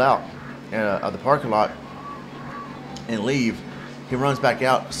about to pull out of the parking lot and leave. He runs back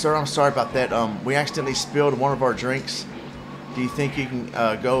out. Sir, I'm sorry about that. We accidentally spilled one of our drinks. Do you think you can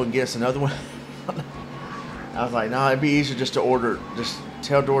go and get us another one? I was like, no, it'd be easier just to order. Just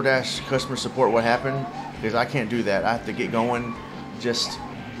tell DoorDash customer support what happened, because I can't do that. I have to get going. Just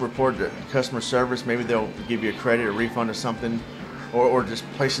report to customer service. Maybe they'll give you a credit or refund or something, or just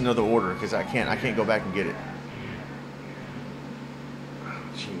place another order, because I can't go back and get it.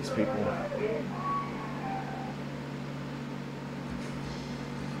 Jeez, people.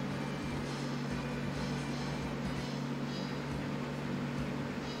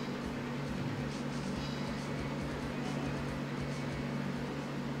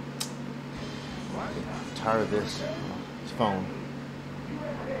 I'm tired of this. It's phone.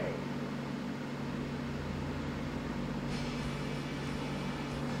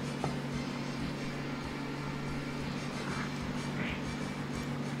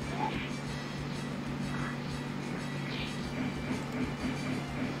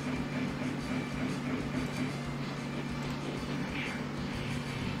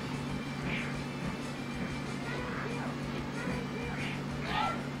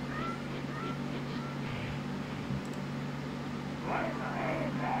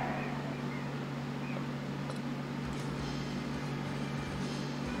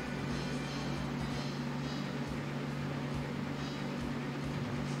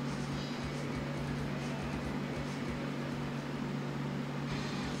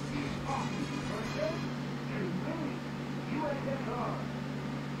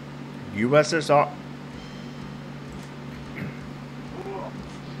 USSR.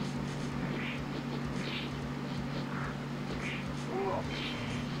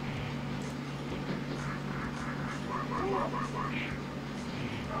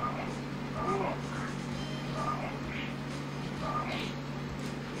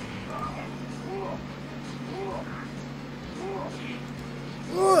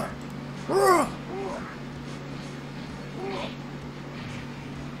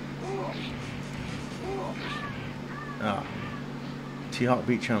 T-Hawk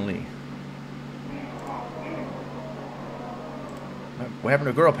beat Chun-Li. What happened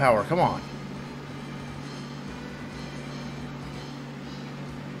to girl power? Come on.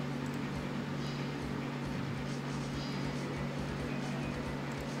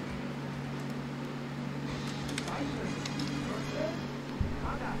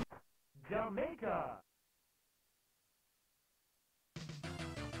 Jamaica.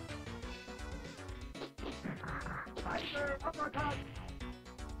 Tiger uppercut.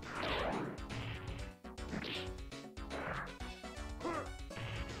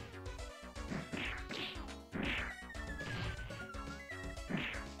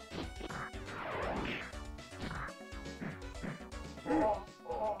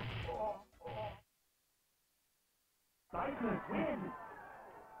 Cyclist wins.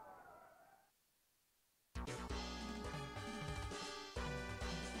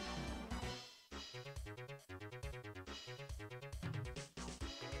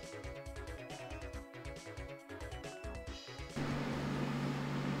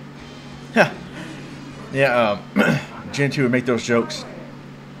 Yeah, Gentoo would make those jokes.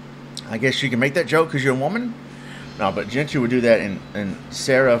 I guess she can make that joke because you're a woman? No, but Gentoo would do that, and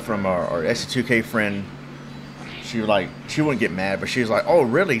Sarah from our SC2K friend, she wouldn't get mad, but she was like, oh,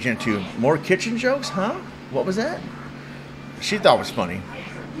 really, Gentoo? More kitchen jokes, huh? What was that? She thought it was funny.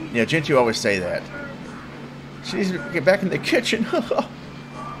 Yeah, Gentoo always say that. She needs to get back in the kitchen.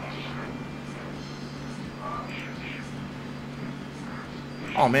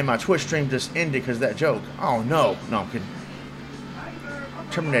 Oh man, my Twitch stream just ended because of that joke. Oh no. No, I'm kidding.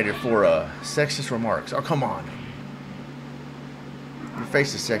 Terminated for sexist remarks. Oh, come on. Your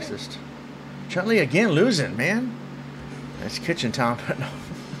face is sexist. Chun-Li again losing, man. It's kitchen time. No.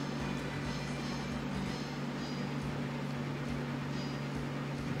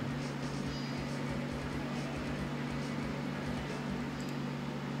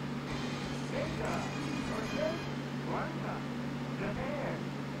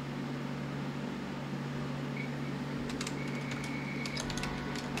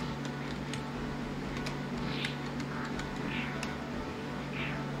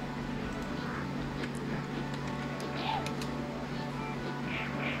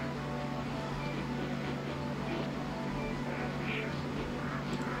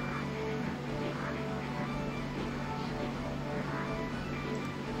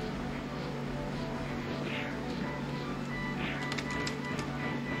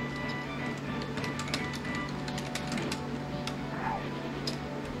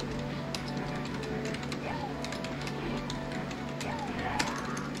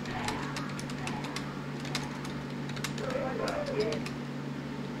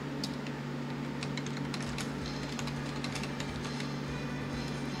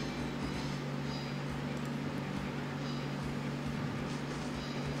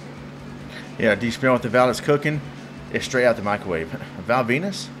 Yeah, do you smell what the Val is cooking? It's straight out the microwave. Val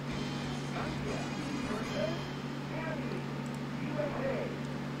Venus?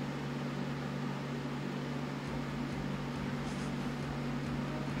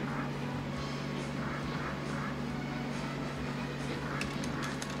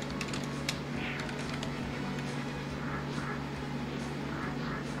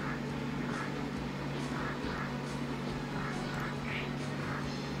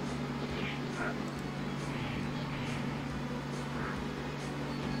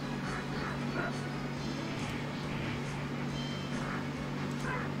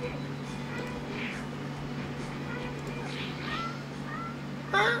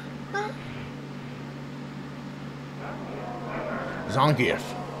 Zangief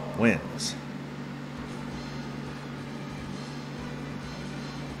wins.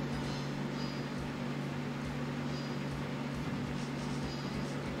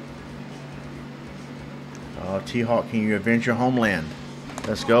 Oh, T-Hawk, can you avenge your homeland?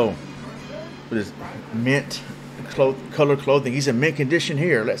 Let's go. With his mint color clothing. He's in mint condition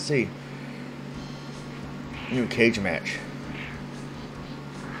here. Let's see. New cage match.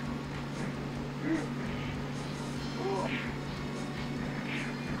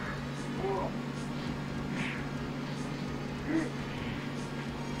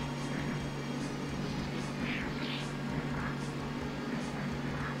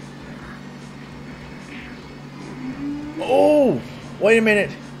 Oh, wait a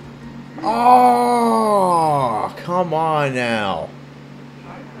minute. Oh, come on now.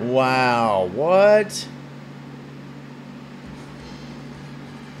 Wow, what?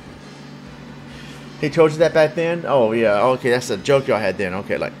 He told you that back then? Oh, yeah, okay, that's a joke y'all had then.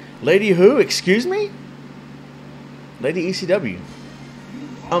 Okay, like, Lady who? Excuse me? Lady ECW.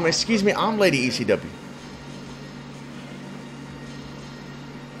 Excuse me, I'm Lady ECW.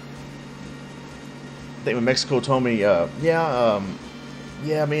 I think when Mexico told me, yeah,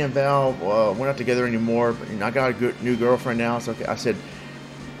 me and Val, we're not together anymore. And I got a good new girlfriend now. So okay. I said,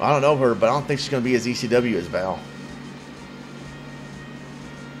 I don't know her, but I don't think she's going to be as ECW as Val.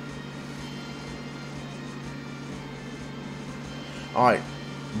 All right,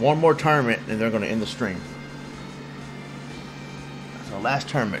 one more tournament, and they're going to end the stream. So last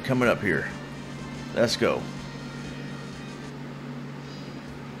tournament coming up here. Let's go.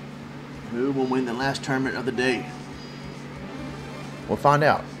 Who will win the last tournament of the day? We'll find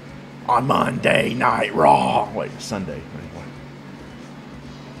out on Monday Night Raw. Wait, Sunday.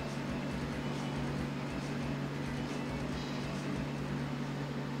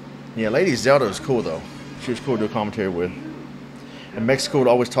 Yeah, Lady Zelda is cool though. She was cool to do a commentary with. And Mexico would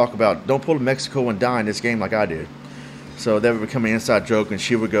always talk about, don't pull a Mexico and die in this game like I did. So that would become an inside joke, and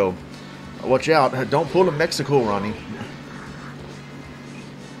she would go, watch out, don't pull a Mexico, Ronnie.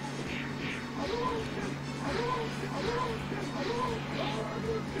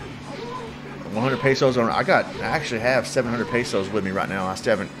 100 pesos on. I actually have 700 pesos with me right now. I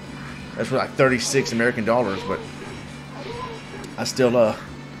still haven't. That's for like 36 American dollars, but I still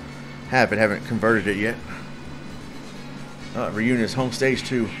haven't converted it yet. Reunion is home stage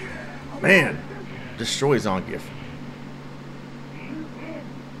too. Man, destroys on gift.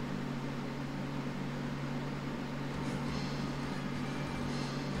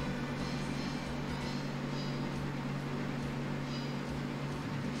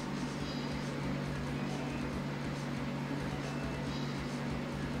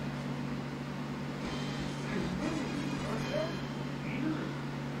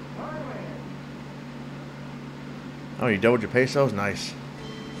 Oh, you doubled your pesos? Nice.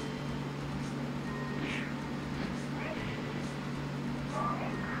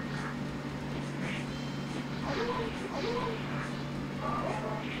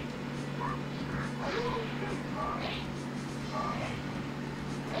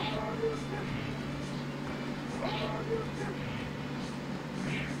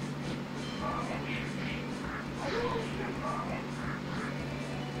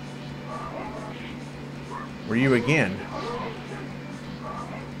 Ryu again.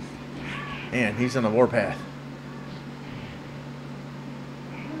 And he's on the warpath.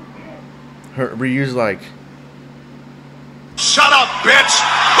 Ryu's like, shut up, bitch!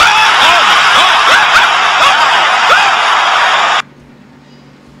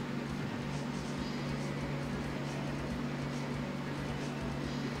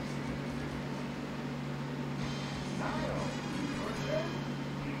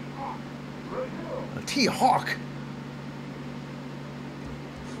 a T-Hawk.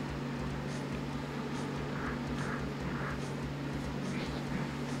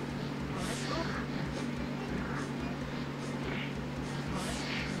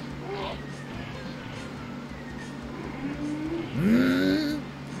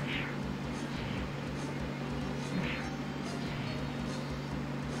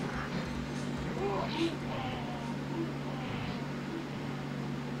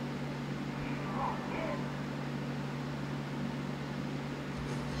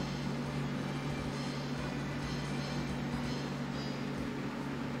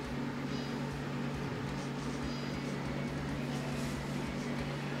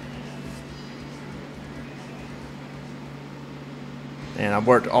 And I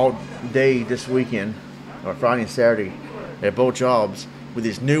worked all day this weekend, or Friday and Saturday, at both jobs with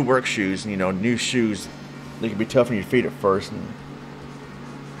these new work shoes. You know, new shoes. They can be tough on your feet at first. And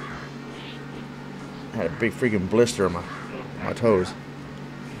I had a big freaking blister on my toes.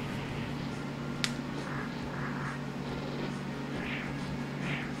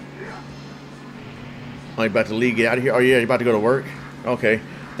 Oh, you about to leave? Get out of here? Oh yeah, you about to go to work? Okay.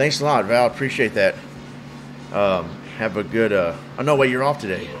 Thanks a lot, Val. Appreciate that. Have a good, oh no, wait, you're off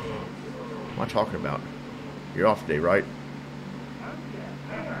today. What am I talking about? You're off today, right?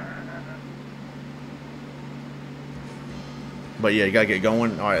 But yeah, you gotta get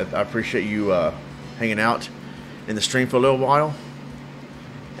going. All right, I appreciate you hanging out in the stream for a little while.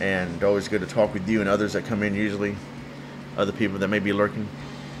 And always good to talk with you and others that come in usually. Other people that may be lurking.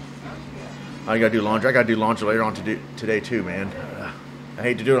 I gotta do laundry. I gotta do laundry later on today too, man. I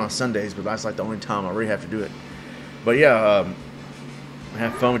hate to do it on Sundays, but that's like the only time I really have to do it. But yeah,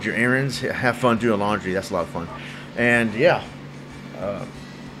 have fun with your errands. Have fun doing laundry. That's a lot of fun. And yeah,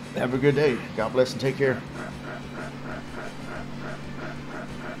 have a good day. God bless and take care.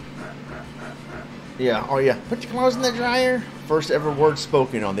 Yeah, oh yeah. Put your clothes in the dryer. First ever word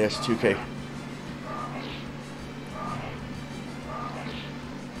spoken on the S2K.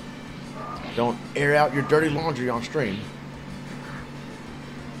 Don't air out your dirty laundry on stream.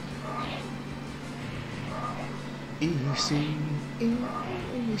 ECW.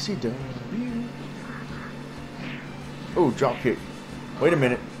 Oh, drop kick. Wait a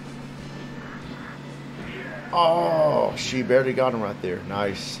minute. Oh, she barely got him right there.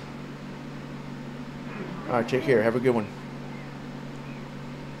 Nice. All right, take care. Have a good one.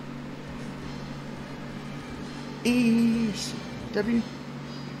 ECW.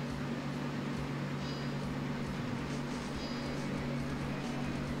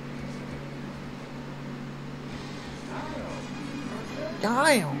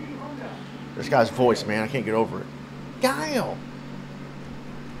 Guile. This guy's voice, man, I can't get over it. Guile.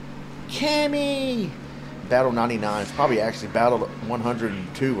 Cammy. Battle 99. It's probably actually Battle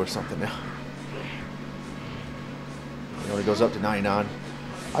 102 or something now. You know, it goes up to 99.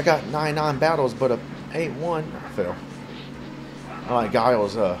 I got 99 battles, but ain't one. I fell. I like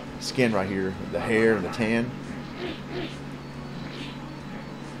Guile's skin right here, the hair and the tan.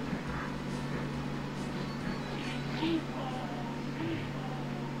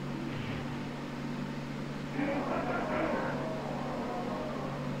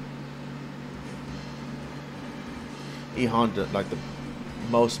 Honda, like the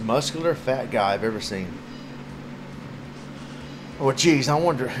most muscular fat guy I've ever seen. Oh, geez, I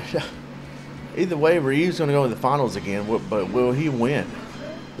wonder. Either way, Ryu's going to go to the finals again, but will he win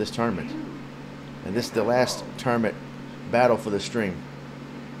this tournament? And this is the last tournament battle for the stream.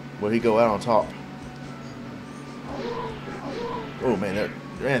 Will he go out on top? Oh man,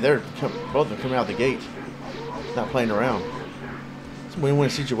 they're both of them coming out the gate, not playing around. It's a win-win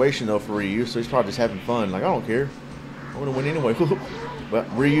situation though for Ryu, so he's probably just having fun. Like, I don't care. I want to win anyway. But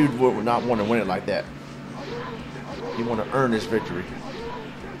Ryu would not want to win it like that. He want to earn his victory.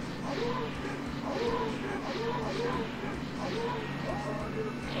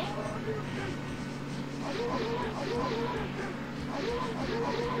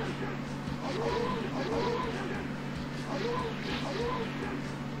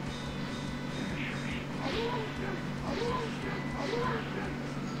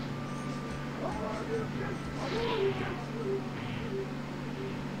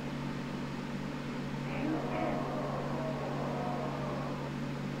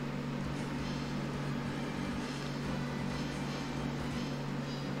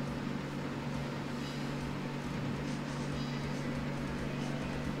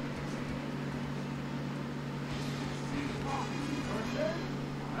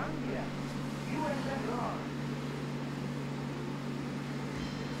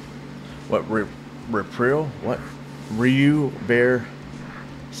 What, Repril? What? Ryu, Bear,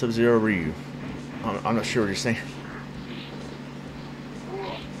 Sub-Zero, Ryu. I'm not sure what you're saying.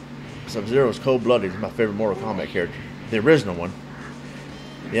 Sub-Zero is cold-blooded. He's my favorite Mortal Kombat character. The original one.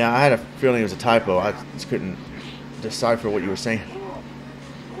 Yeah, I had a feeling it was a typo. I just couldn't decipher what you were saying.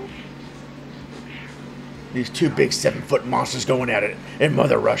 These two big 7-foot monsters going at it in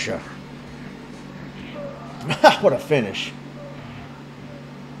Mother Russia. What a finish.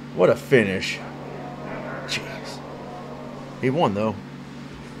 What a finish. Jeez. He won, though.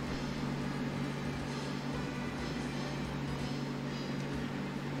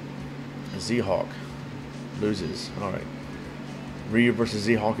 Z-Hawk loses. Alright. Ryu versus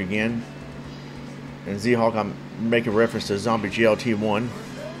Z-Hawk again. And Z-Hawk, I'm making reference to Zombie GLT1,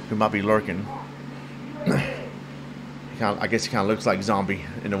 who might be lurking. I guess he kind of looks like Zombie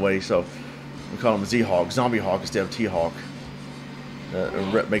in a way, so we call him Z-Hawk. Zombie Hawk instead of T-Hawk.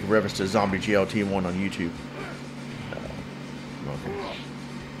 Make a reference to Zombie GLT1 on YouTube.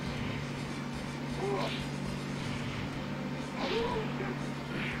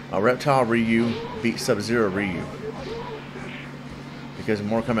 Okay. Reptile Ryu beat Sub-Zero Ryu. Because in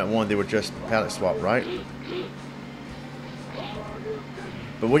Mortal Kombat 1 they were just palette swap, right?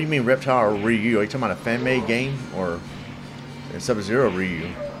 But what do you mean Reptile or Ryu? Are you talking about a fan-made game or Sub-Zero Ryu?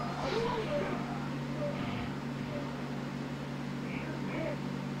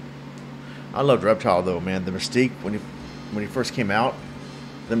 I loved Reptile though, man. The mystique when he first came out,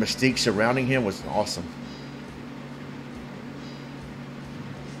 the mystique surrounding him was awesome.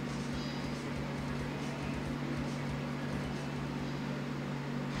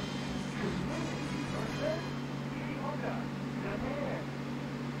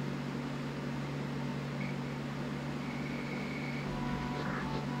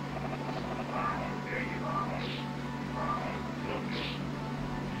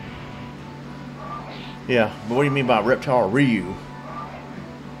 Yeah, but what do you mean by Reptile Ryu?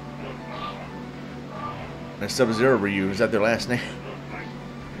 And Sub-Zero Ryu, is that their last name?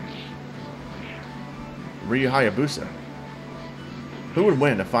 Ryu Hayabusa. Who would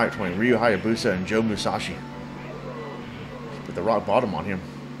win in a fight between Ryu Hayabusa and Joe Musashi? Put the rock bottom on him.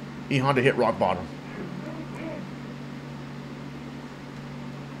 E Honda hit rock bottom.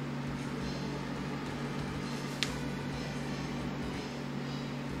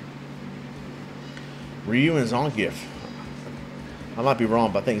 Ryu and Zangief. I might be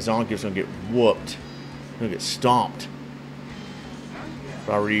wrong, but I think Zangief's gonna get whooped. Gonna get stomped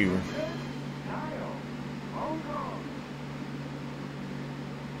by Ryu.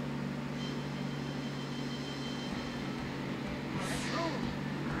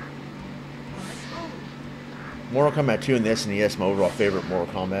 Mortal Kombat 2 and the SNES, my overall favorite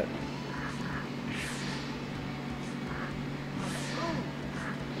Mortal Kombat.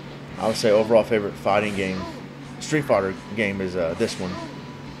 I would say overall favorite fighting game, Street Fighter game is this one.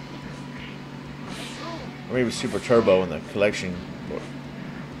 Or maybe Super Turbo in the collection.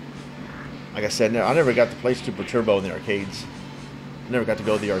 Like I said, I never got to play Super Turbo in the arcades. Never got to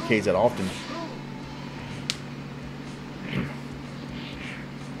go to the arcades that often.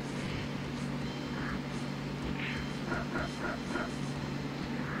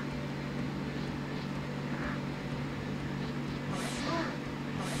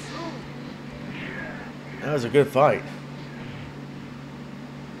 That was a good fight.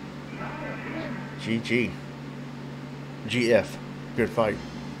 GG. GF. Good fight.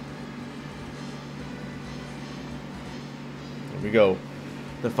 Here we go.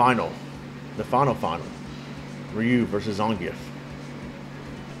 The final. The final. Ryu versus Zangief.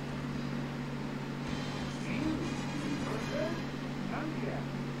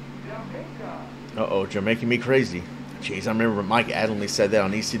 Uh-oh, you're making me crazy. Jeez, I remember Mike Adamley said that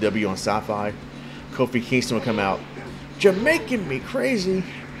on ECW on Sci-Fi. Kofi Kingston would come out. You're making me crazy.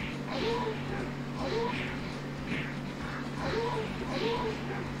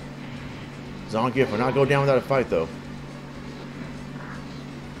 Zangief will not go down without a fight, though.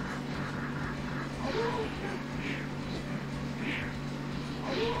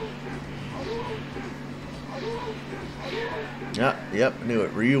 Yep, knew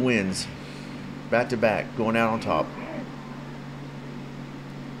it. Ryu wins. Back to back, going out on top.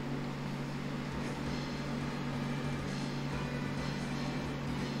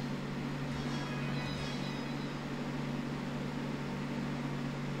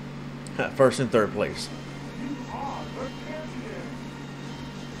 First and third place.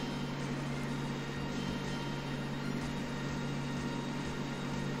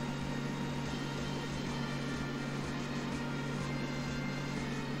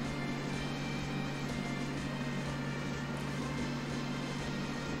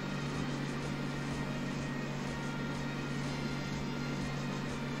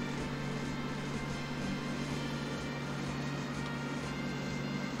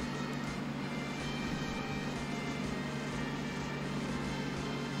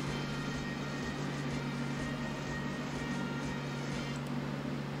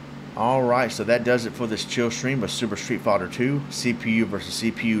 Alright, so that does it for this chill stream of Super Street Fighter 2 CPU versus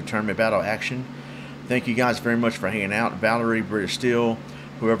CPU tournament battle action. Thank you guys very much for hanging out. Valerie, British Steel,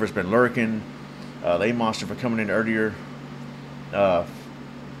 whoever's been lurking, Lay Monster for coming in earlier,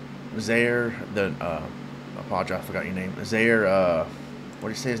 Zaire, apologize, I forgot your name. Zaire, what did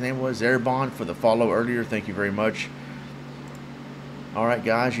you say his name was? Zaire Bond for the follow earlier. Thank you very much. Alright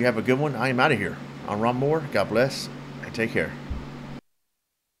guys, you have a good one. I am out of here. I'm Ronmower. God bless and take care.